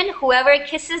legend, whoever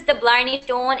kisses the Blarney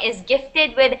stone is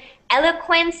gifted with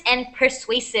eloquence and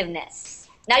persuasiveness.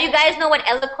 Now you guys know what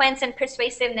eloquence and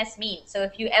persuasiveness mean. So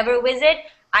if you ever visit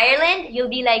Ireland, you'll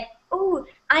be like, ooh,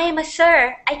 I am a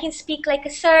sir. I can speak like a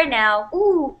sir now.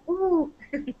 Ooh, ooh.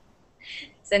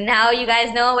 So now you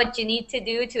guys know what you need to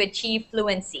do to achieve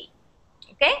fluency.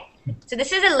 Okay? So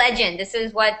this is a legend. This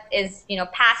is what is,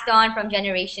 passed on from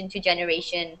generation to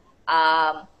generation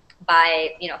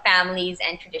by, families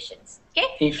and traditions.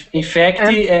 Okay? In fact,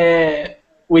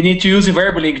 we need to use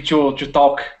verbally to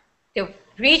talk. To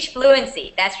reach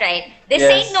fluency. That's right. This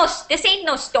ain't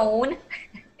no stone.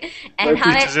 And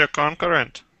Which is your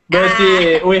concurrent?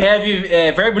 But we have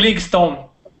a verbally stone.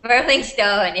 Verbally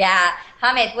stone, yeah.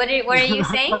 Hamid, what are you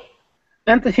saying?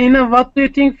 And Hina, what do you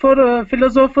think for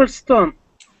Philosopher's Stone?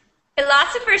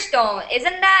 Philosopher's Stone,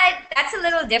 that's a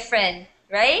little different,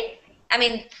 right? I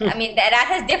mean that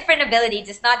has different abilities.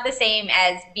 It's not the same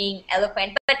as being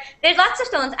eloquent, but there's lots of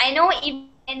stones. I know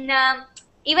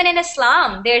even in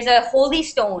Islam, there's a holy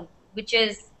stone, which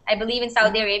is, I believe, in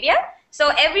Saudi Arabia.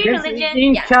 So every religion,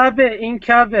 in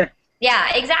Kaaba.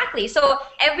 Yeah, exactly. So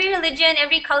every religion,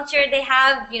 every culture, they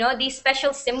have, these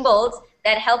special symbols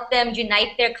that help them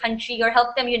unite their country or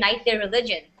help them unite their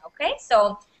religion. Okay,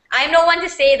 so I'm no one to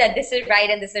say that this is right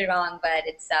and this is wrong, but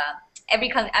it's every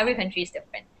country is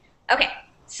different. Okay,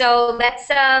 so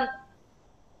let's.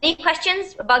 Any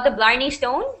questions about the Blarney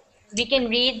Stone? We can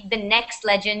read the next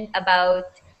legend about.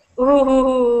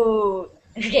 Ooh.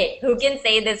 Okay, who can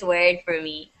say this word for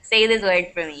me? Say this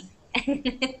word for me.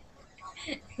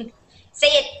 Say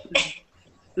it.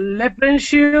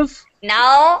 Leprentius.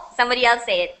 No, somebody else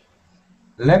say it.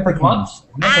 Leprechauns.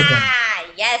 Leprechauns. Ah,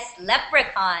 yes,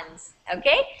 leprechauns.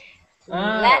 Okay?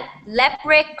 Ah.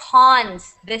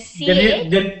 Leprechauns. The CH.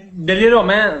 The little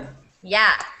man.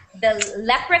 Yeah. The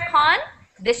leprechaun,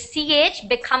 the CH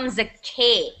becomes a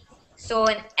K. So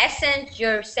in essence,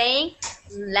 you're saying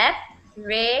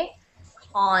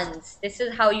leprechauns. This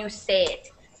is how you say it.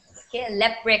 Okay,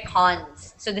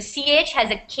 leprechauns. So the CH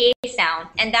has a K sound,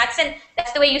 and that's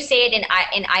the way you say it in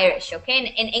Irish. Okay,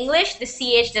 in English, the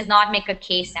CH does not make a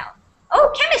K sound.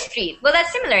 Oh, chemistry. Well,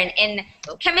 that's similar. In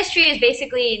chemistry is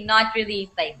basically not really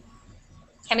like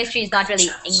chemistry is not really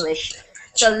English.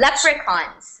 So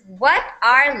leprechauns. What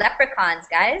are leprechauns,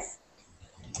 guys?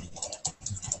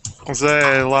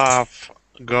 They love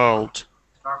gold.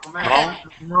 No?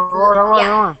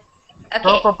 Yeah.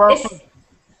 Okay.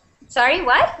 Sorry,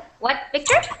 what? What,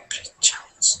 Victor?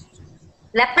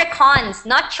 Leprechauns,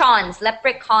 not chawns.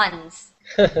 Leprechauns.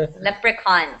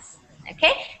 Leprechauns.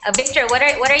 Okay. Victor, what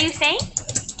are you saying?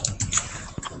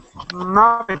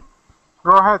 Nothing.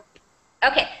 Go ahead.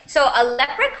 Okay. So a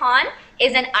leprechaun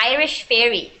is an Irish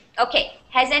fairy. Okay.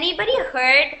 Has anybody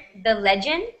heard the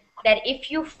legend that if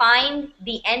you find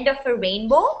the end of a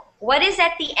rainbow, what is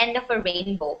at the end of a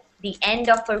rainbow? The end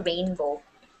of a rainbow.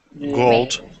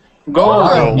 Gold.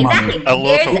 Gold. Exactly. A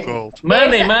lot of gold.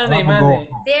 Money.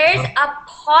 There's a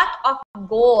pot of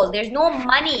gold. There's no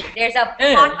money. There's a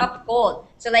pot of gold.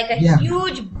 So like a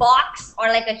huge box or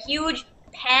like a huge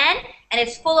pan, and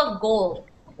it's full of gold.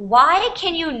 Why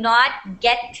can you not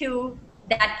get to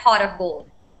that pot of gold?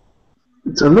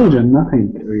 It's a legend,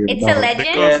 nothing. It's a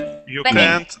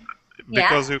legend.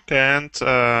 Because you can't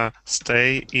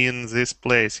stay in this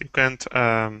place. You can't.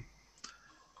 At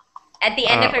the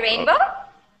end of a rainbow?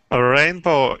 A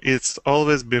rainbow is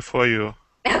always before you.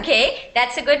 Okay,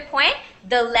 that's a good point.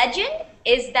 The legend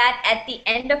is that at the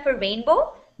end of a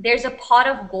rainbow, there's a pot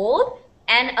of gold,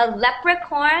 and a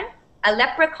leprechaun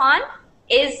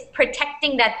is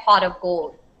protecting that pot of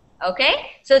gold.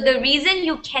 Okay, so the reason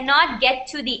you cannot get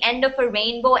to the end of a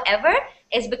rainbow ever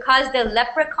is because the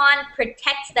leprechaun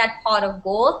protects that pot of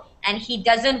gold, and he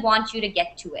doesn't want you to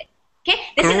get to it. Okay,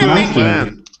 this is a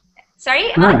legend.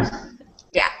 Sorry. Nice.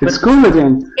 Yeah. It's cool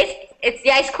again.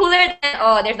 It's cooler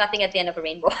than there's nothing at the end of a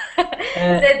rainbow.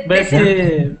 And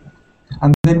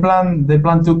they plan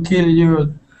to kill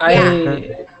you.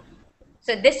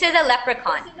 So this is a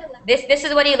leprechaun. This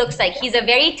is what he looks like. He's a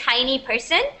very tiny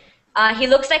person. He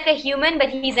looks like a human, but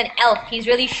he's an elf. He's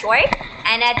really short.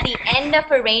 And at the end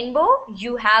of a rainbow,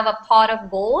 you have a pot of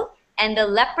gold, and the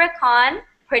leprechaun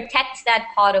protects that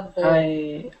pot of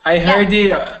gold. I heard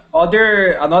the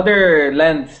another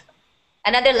land.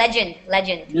 Another legend.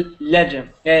 Legend.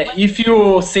 If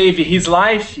you save his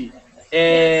life,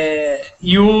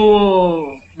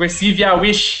 you receive a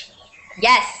wish.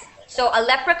 Yes. So a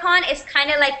leprechaun is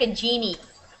kind of like a genie.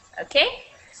 Okay.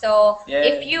 So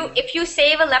if you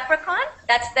save a leprechaun,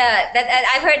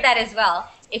 I've heard that as well.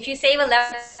 If you save a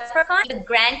leprechaun, he will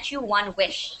grant you one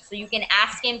wish. So you can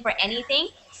ask him for anything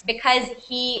because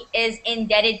he is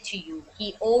indebted to you.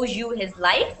 He owes you his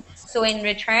life. So in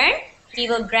return, he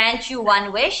will grant you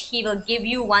one wish. He will give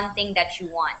you one thing that you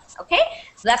want. Okay?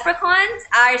 Leprechauns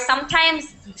are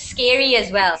sometimes scary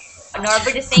as well.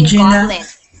 Norbert is saying goblin.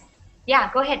 Yeah,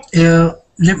 go ahead.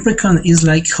 Leprechaun is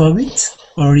like Hobbit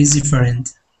or is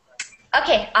different?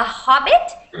 Okay, a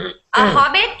hobbit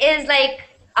is like,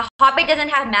 a hobbit doesn't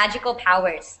have magical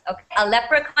powers. Okay? A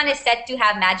leprechaun is said to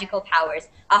have magical powers.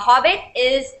 A hobbit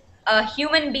is a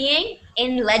human being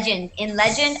in legend. In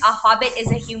legend, a hobbit is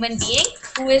a human being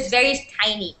who is very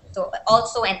tiny, so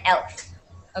also an elf.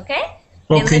 Okay?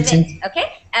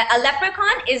 Okay? A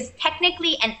leprechaun is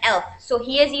technically an elf, so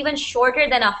he is even shorter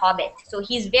than a hobbit. So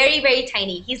he's very, very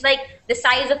tiny. He's like the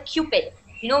size of Cupid.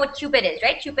 You know what Cupid is,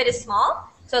 right? Cupid is small.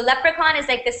 So leprechaun is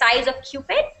like the size of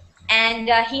Cupid, and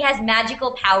he has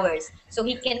magical powers. So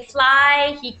he can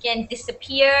fly, he can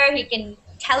disappear, he can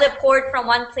teleport from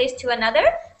one place to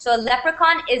another. So a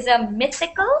leprechaun is a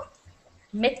mythical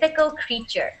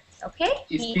creature. Okay?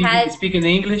 He speaking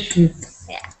English?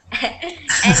 Yeah. And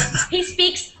he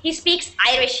speaks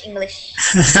Irish English.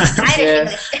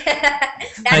 English.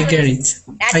 I get it.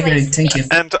 Thank you.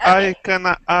 And I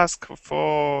can ask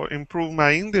for improve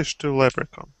my English to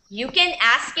leprechaun. You can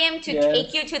ask him to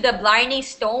take you to the Blarney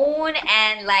Stone,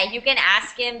 and like you can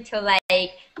ask him to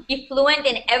like be fluent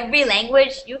in every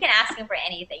language. You can ask him for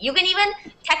anything. You can even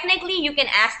technically you can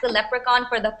ask the leprechaun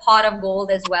for the pot of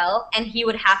gold as well, and he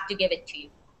would have to give it to you.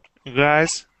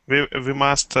 Guys, we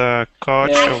must catch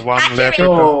one leprechaun.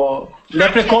 So,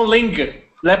 leprechaun linger.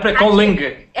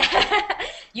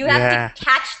 You have to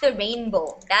catch the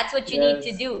rainbow. That's what you need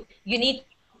to do. You need to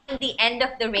find the end of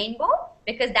the rainbow,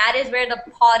 because that is where the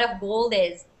pot of gold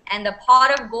is. And the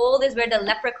pot of gold is where the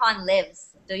leprechaun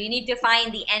lives. So you need to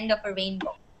find the end of a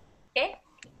rainbow. Okay?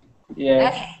 Yeah.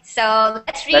 Okay, so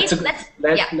let's read.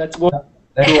 Let's go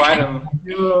through item.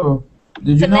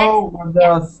 Did you know what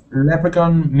does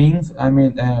leprechaun means? I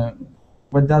mean,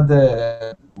 where does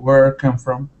the word come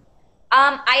from?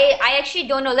 I actually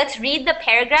don't know. Let's read the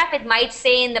paragraph. It might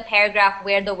say in the paragraph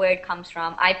where the word comes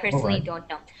from. I personally don't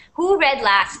know. Who read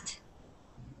last?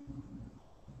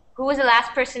 Who was the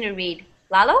last person to read?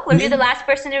 Lalo, were you the last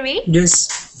person to read?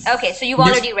 Yes. Okay, so you've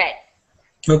already read.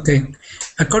 Okay.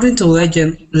 According to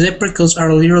legend, leprechauns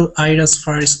are little Irish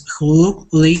fairies who look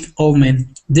like old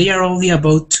men. They are only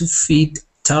about 2 feet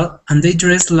tall and they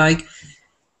dress like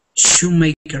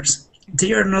shoemakers.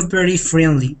 They are not very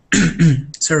friendly.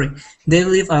 Sorry. They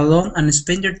live alone and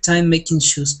spend their time making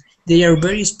shoes. They are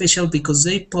very special because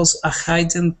they possess a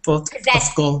hidden pot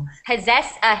of gold.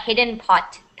 Possess a hidden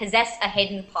pot. Possess a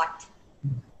hidden pot.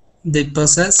 They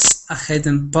possess a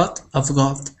hidden pot of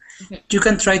gold. You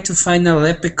can try to find a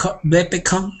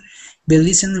leprechaun by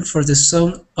listening for the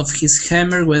sound of his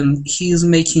hammer when he is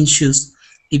making shoes.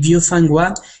 If you find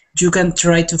one, you can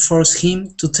try to force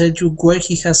him to tell you where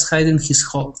he has hidden his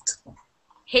gold.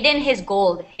 Hidden his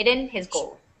gold. Hidden his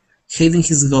gold. Hidden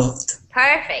his gold.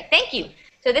 Perfect. Thank you.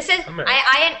 So this is,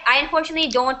 I unfortunately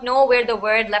don't know where the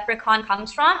word leprechaun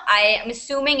comes from. I am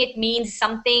assuming it means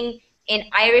something in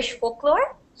Irish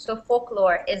folklore. So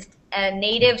folklore is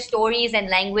native stories and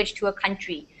language to a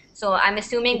country. So I'm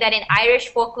assuming that in Irish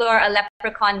folklore, a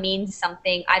leprechaun means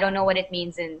something. I don't know what it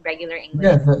means in regular English.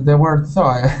 Yes, the word. So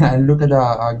I look at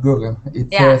Google.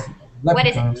 It says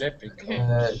leprechaun. What is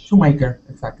it? Shoemaker,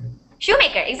 exactly.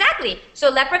 Shoemaker, exactly. So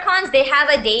leprechauns, they have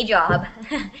a day job.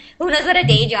 Who knows what a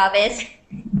day job is?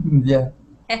 Yeah.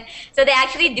 So they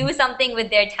actually do something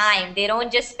with their time. They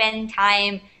don't just spend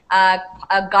time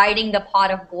guarding the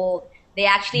pot of gold. They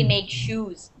actually make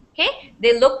shoes. Okay?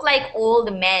 They look like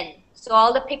old men. So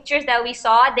all the pictures that we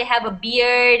saw, they have a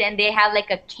beard and they have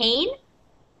like a cane.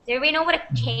 Does everybody know what a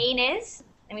cane is?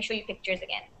 Let me show you pictures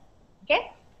again.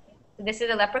 Okay? So this is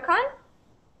a leprechaun.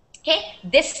 Okay?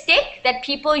 This stick that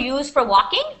people use for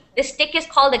walking, this stick is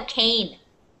called a cane.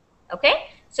 Okay?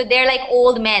 So they're like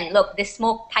old men. Look, they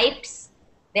smoke pipes.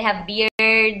 They have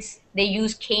beards. They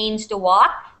use canes to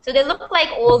walk. So they look like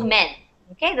old men.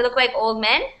 Okay? They look like old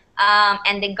men.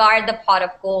 And they guard the pot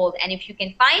of gold. And if you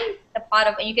can find the pot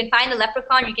of, you can find the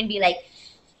leprechaun, you can be like,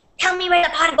 tell me where the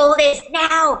pot of gold is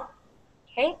now.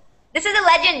 Okay? This is a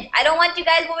legend. I don't want you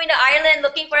guys going to Ireland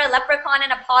looking for a leprechaun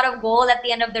and a pot of gold at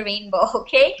the end of the rainbow.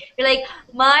 Okay? You're like,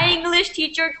 my English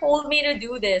teacher told me to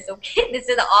do this. Okay? This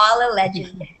is all a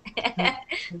legend.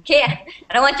 Okay?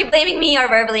 I don't want you blaming me or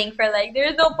Verbling for like,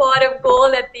 there's no pot of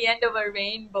gold at the end of a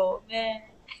rainbow. Okay?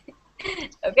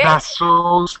 That's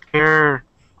so scared.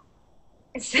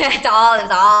 It's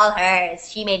all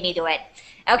hers. She made me do it.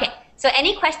 Okay. So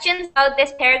any questions about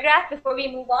this paragraph before we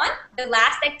move on? The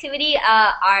last activity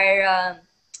are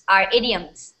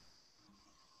idioms.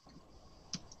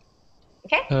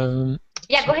 Okay?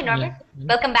 Yeah, go ahead, Norbert. Yeah.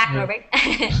 Welcome back, Norbert.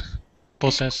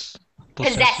 Possess.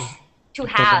 Possess. To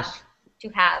have. Possess. To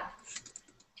have.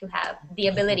 To have. The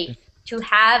ability. To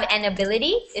have an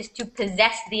ability is to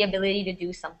possess the ability to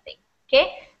do something.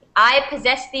 Okay? I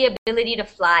possess the ability to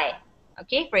fly.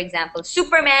 Okay, for example,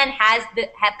 Superman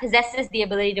possesses the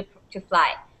ability to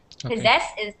fly. Okay. Possess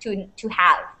is to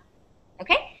have.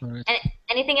 Okay? Alright. And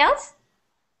anything else?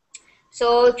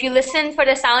 So if you listen for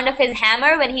the sound of his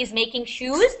hammer when he's making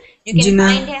shoes, you can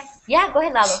find him. Yeah, go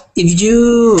ahead, Lalo. If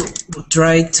you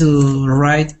try to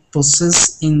write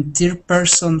possess in third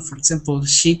person, for example,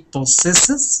 she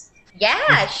possesses.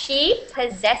 Yeah, she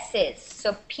possesses.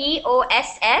 So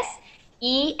Possess.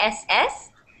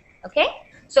 Okay?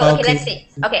 So, okay, let's see.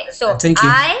 Okay, so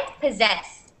I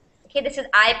possess. Okay, this is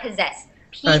I possess.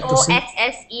 Possess. She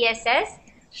possesses.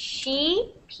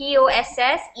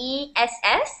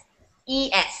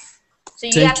 So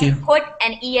you have to put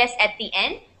an es at the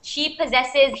end. She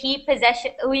possesses, he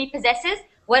possesses.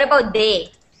 What about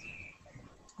they?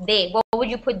 They. What would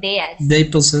you put they as? They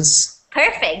possess.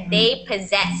 Perfect. They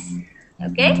possess.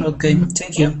 Okay? Okay,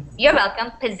 thank you. You're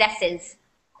welcome. Possesses.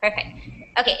 Perfect.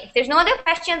 Okay, if there's no other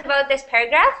questions about this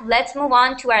paragraph, let's move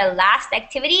on to our last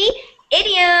activity,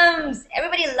 idioms.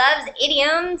 Everybody loves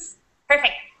idioms.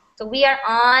 Perfect. So we are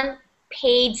on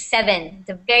page 7,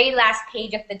 the very last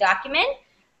page of the document.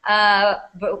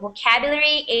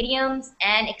 Vocabulary, idioms,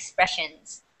 and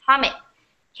expressions. Hamid,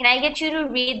 can I get you to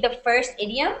read the first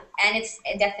idiom and its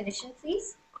definition,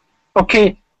 please?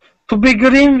 Okay. To be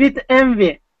green with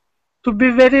envy. To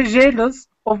be very jealous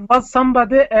of what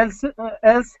somebody else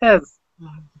has.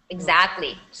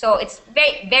 Exactly. So it's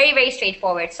very, very, very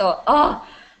straightforward. So, oh,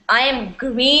 I am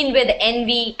green with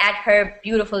envy at her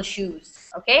beautiful shoes.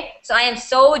 Okay. So I am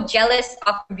so jealous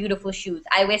of her beautiful shoes.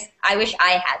 I wish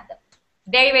I had them.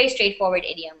 Very, very straightforward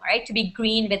idiom. All right. To be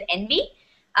green with envy.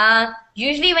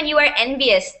 Usually when you are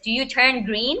envious, do you turn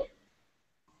green?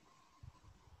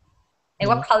 Like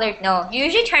what color? No, you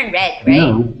usually turn red, right?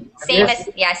 No.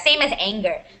 Same as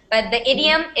anger. But the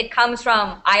idiom, it comes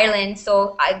from Ireland.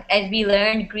 So as we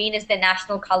learned, green is the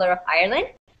national color of Ireland.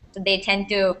 So they tend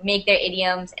to make their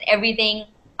idioms and everything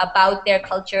about their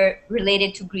culture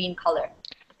related to green color.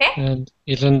 Okay? And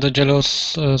isn't the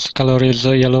jealous color is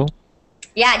yellow?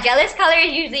 Yeah, jealous color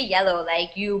is usually yellow.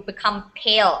 Like you become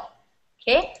pale.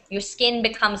 Okay? Your skin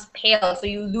becomes pale, so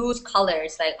you lose color.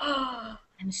 It's like, oh,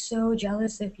 I'm so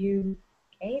jealous of you.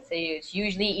 Okay? So it's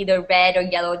usually either red or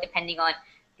yellow depending on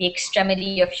the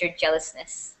extremity of your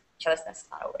jealousness. Jealousness is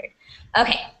not a word.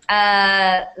 Okay.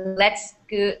 Let's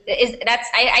go.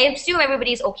 I assume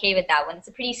everybody's okay with that one. It's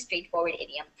a pretty straightforward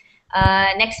idiom.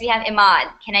 Next we have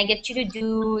Imad. Can I get you to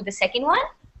do the second one?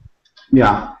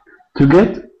 Yeah. To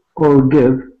get or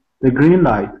give the green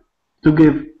light. To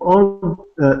get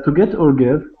or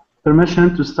give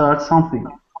permission to start something.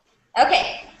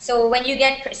 Okay. So when you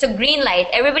get green light,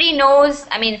 everybody knows.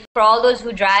 I mean, for all those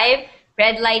who drive,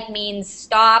 red light means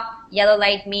stop, yellow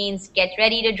light means get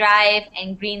ready to drive,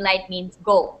 and green light means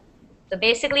go. So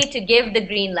basically, to give the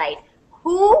green light,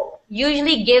 who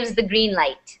usually gives the green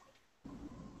light?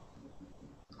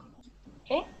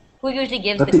 Okay, who usually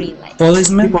gives the green light?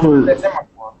 Policeman?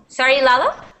 Sorry,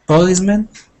 Lalo? Policeman?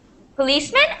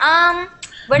 Policeman?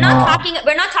 We're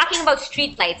not talking about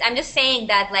street lights. I'm just saying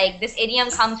that like this idiom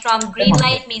comes from green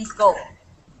light means go.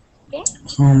 Okay?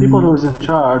 People who is in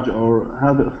charge or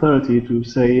have the authority to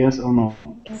say yes or no.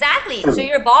 Exactly. So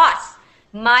your boss.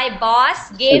 My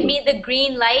boss gave me the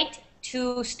green light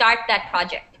to start that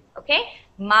project. Okay?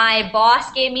 My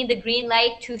boss gave me the green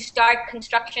light to start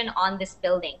construction on this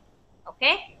building.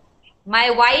 Okay? My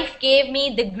wife gave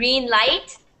me the green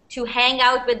light to hang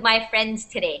out with my friends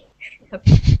today.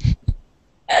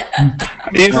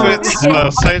 If it's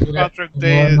St. Patrick's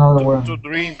Day, to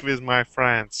drink with my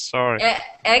friends. Sorry.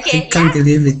 Okay. I can't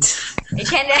believe it.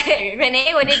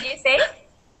 Renee, what did you say?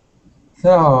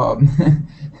 So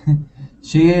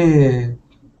she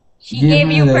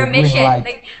gave you permission.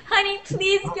 Like, honey,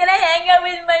 please, can I hang out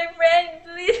with my friend,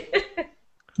 please?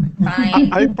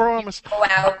 Fine. I promise. Go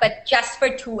out, but just for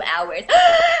 2 hours.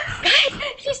 Guys,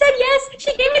 she said yes.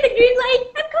 She gave me the green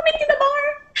light. I'm coming to the bar.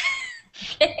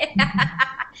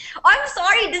 I'm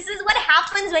sorry. This is what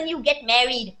happens when you get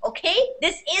married. Okay,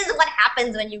 this is what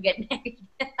happens when you get married.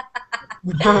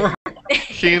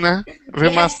 Hina, we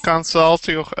must consult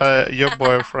your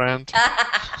boyfriend.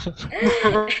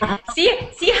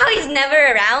 See how he's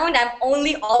never around? I'm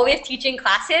only always teaching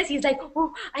classes. He's like,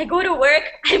 oh, I go to work.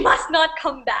 I must not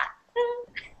come back.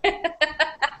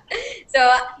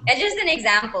 So it's just an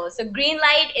example. So green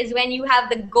light is when you have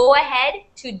the go ahead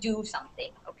to do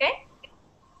something. Okay.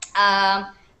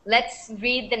 Let's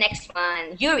read the next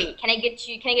one. Yuri, can I get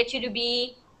you to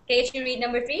read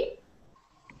number 3?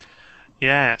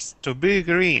 Yes, to be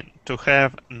green, to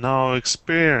have no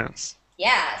experience.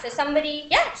 Yeah, so somebody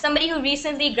who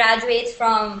recently graduates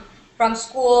from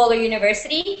school or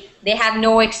university, they have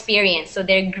no experience, so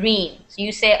they're green. So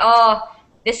you say, oh,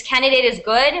 this candidate is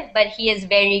good, but he is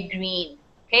very green.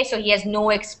 Okay, so he has no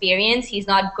experience. He's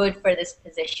not good for this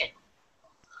position.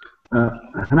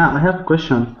 Hina, I have a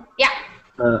question. Yeah.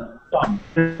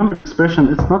 Expression,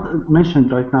 it's not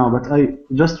mentioned right now, but I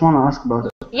just want to ask about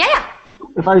it. Yeah.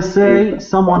 If I say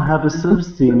someone have a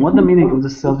self-esteem, what's the meaning of the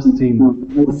self-esteem?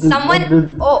 Someone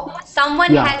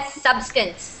has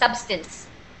substance.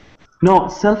 No,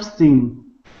 self-esteem.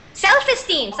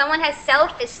 Self-esteem. Someone has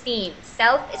self-esteem.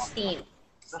 Self-esteem.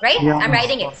 Right? Yeah. I'm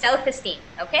writing it. Self-esteem.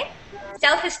 Okay?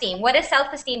 Self-esteem. What does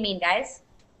self-esteem mean, guys?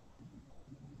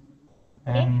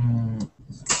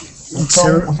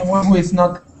 Someone who is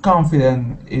not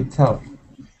confident itself.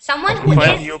 Someone who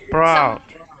when you're proud.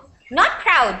 Not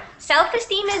proud.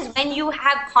 Self-esteem is when you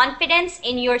have confidence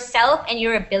in yourself and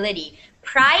your ability.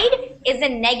 Pride is a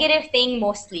negative thing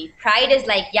mostly. Pride is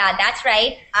like, yeah, that's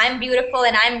right. I'm beautiful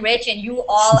and I'm rich and you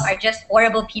all are just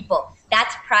horrible people.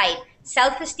 That's pride.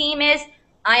 Self-esteem is,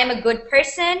 I am a good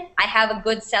person. I have a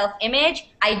good self-image.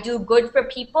 I do good for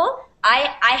people.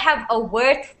 I have a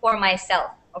worth for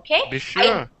myself. Okay? Be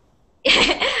sure.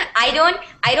 I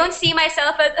don't see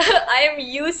myself as I am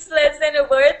useless and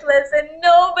worthless and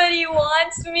nobody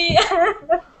wants me.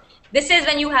 This is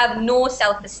when you have no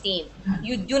self-esteem.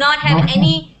 You do not have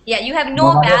any. Yeah, you have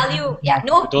no value. Yeah,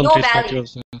 no value.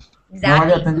 Yourself.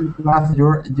 Nobody Exactly. attends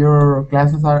your class. Your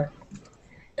classes are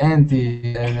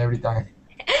empty every time.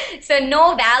 So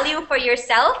no value for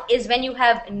yourself is when you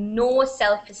have no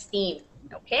self-esteem,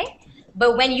 okay?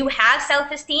 But when you have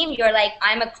self-esteem, you're like,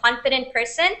 I'm a confident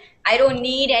person. I don't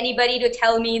need anybody to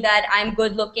tell me that I'm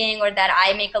good looking or that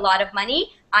I make a lot of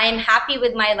money. I am happy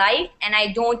with my life and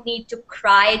I don't need to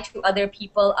cry to other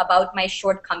people about my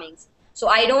shortcomings. So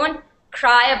I don't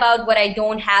cry about what I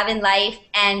don't have in life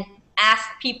and ask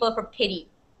people for pity.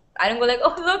 I don't go like,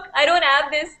 oh, look, I don't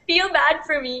have this. Feel bad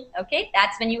for me. Okay?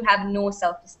 That's when you have no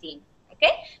self-esteem.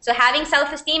 Okay? So having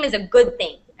self-esteem is a good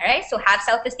thing. All right? So have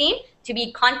self-esteem to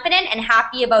be confident and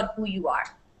happy about who you are.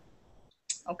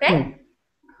 Okay?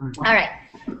 All right.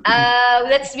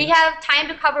 We have time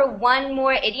to cover one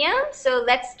more idiom. So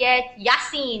let's get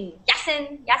Yasin.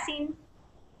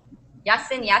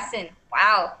 Yasin.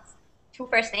 Wow. 2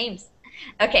 first names.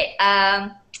 Okay.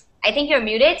 I think you're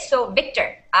muted. So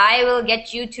Victor, I will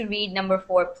get you to read number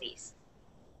 4, please.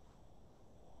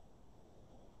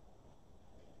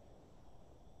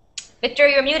 Victor,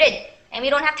 you're muted and we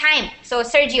don't have time. So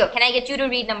Sergio, can I get you to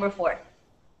read number 4?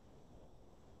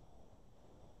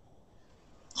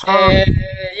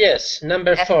 Yes,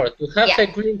 number 4. To have a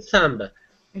green thumb.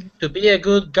 To be a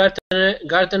good gardener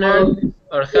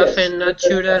or have a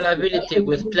natural ability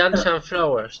with plants and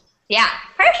flowers. Yeah,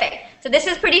 perfect. So this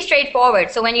is pretty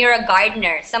straightforward. So when you're a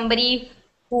gardener, somebody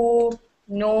who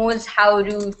knows how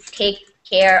to take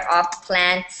care of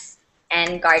plants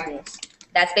and gardens.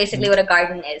 That's basically what a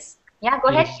garden is. Yeah, go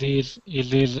ahead. These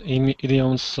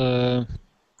idioms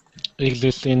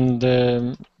exist in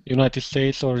the United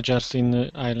States or just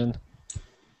in Ireland?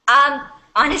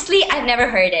 Honestly, I've never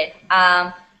heard it.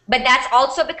 But that's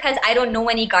also because I don't know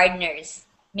any gardeners.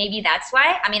 Maybe that's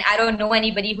why. I mean, I don't know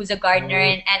anybody who's a gardener,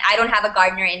 and I don't have a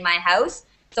gardener in my house,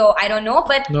 so I don't know.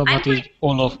 But no, but it's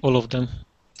all of them.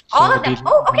 All of them.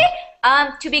 Oh, okay.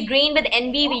 To be green with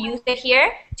envy, we use it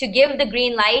here. To give the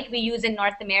green light, we use in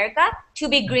North America. To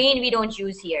be green, we don't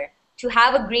use here. To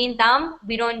have a green thumb,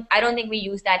 I don't think we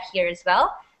use that here as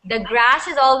well. The grass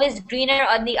is always greener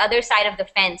on the other side of the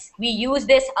fence. We use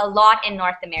this a lot in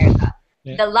North America.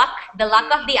 Yeah. The luck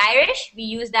of the Irish, we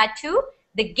use that too.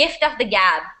 The gift of the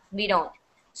gab, we don't.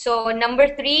 So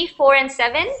number 3, 4, and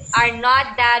 7 are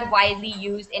not that widely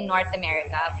used in North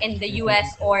America, in the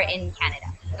US or in Canada.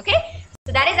 Okay?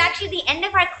 So that is actually the end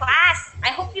of our class. I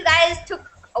hope you guys took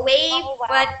away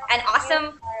what an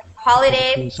awesome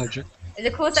holiday. Cool subject. It's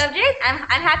a cool subject.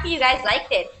 I'm happy you guys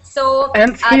liked it. So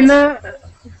and Hina,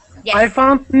 yes. I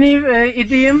found new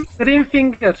idiom, green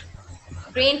finger.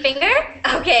 Green finger?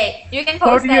 Okay, you can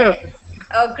post that.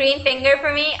 Oh, green finger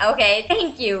for me? Okay,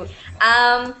 thank you.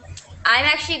 I'm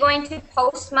actually going to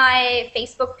post my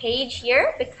Facebook page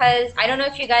here because I don't know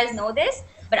if you guys know this,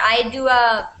 but I do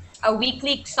a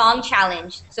weekly song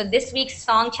challenge. So this week's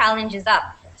song challenge is up.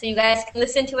 So you guys can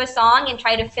listen to a song and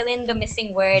try to fill in the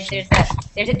missing words.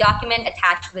 There's a document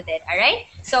attached with it, all right?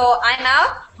 So I'm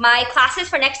out. My classes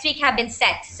for next week have been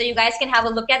set. So you guys can have a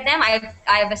look at them.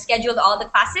 I've scheduled all the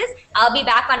classes. I'll be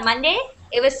back on Monday.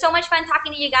 It was so much fun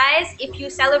talking to you guys. If you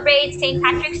celebrate St.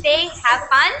 Patrick's Day, have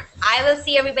fun. I will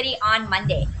see everybody on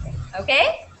Monday.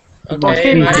 Okay?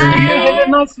 Okay. Have a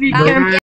nice weekend.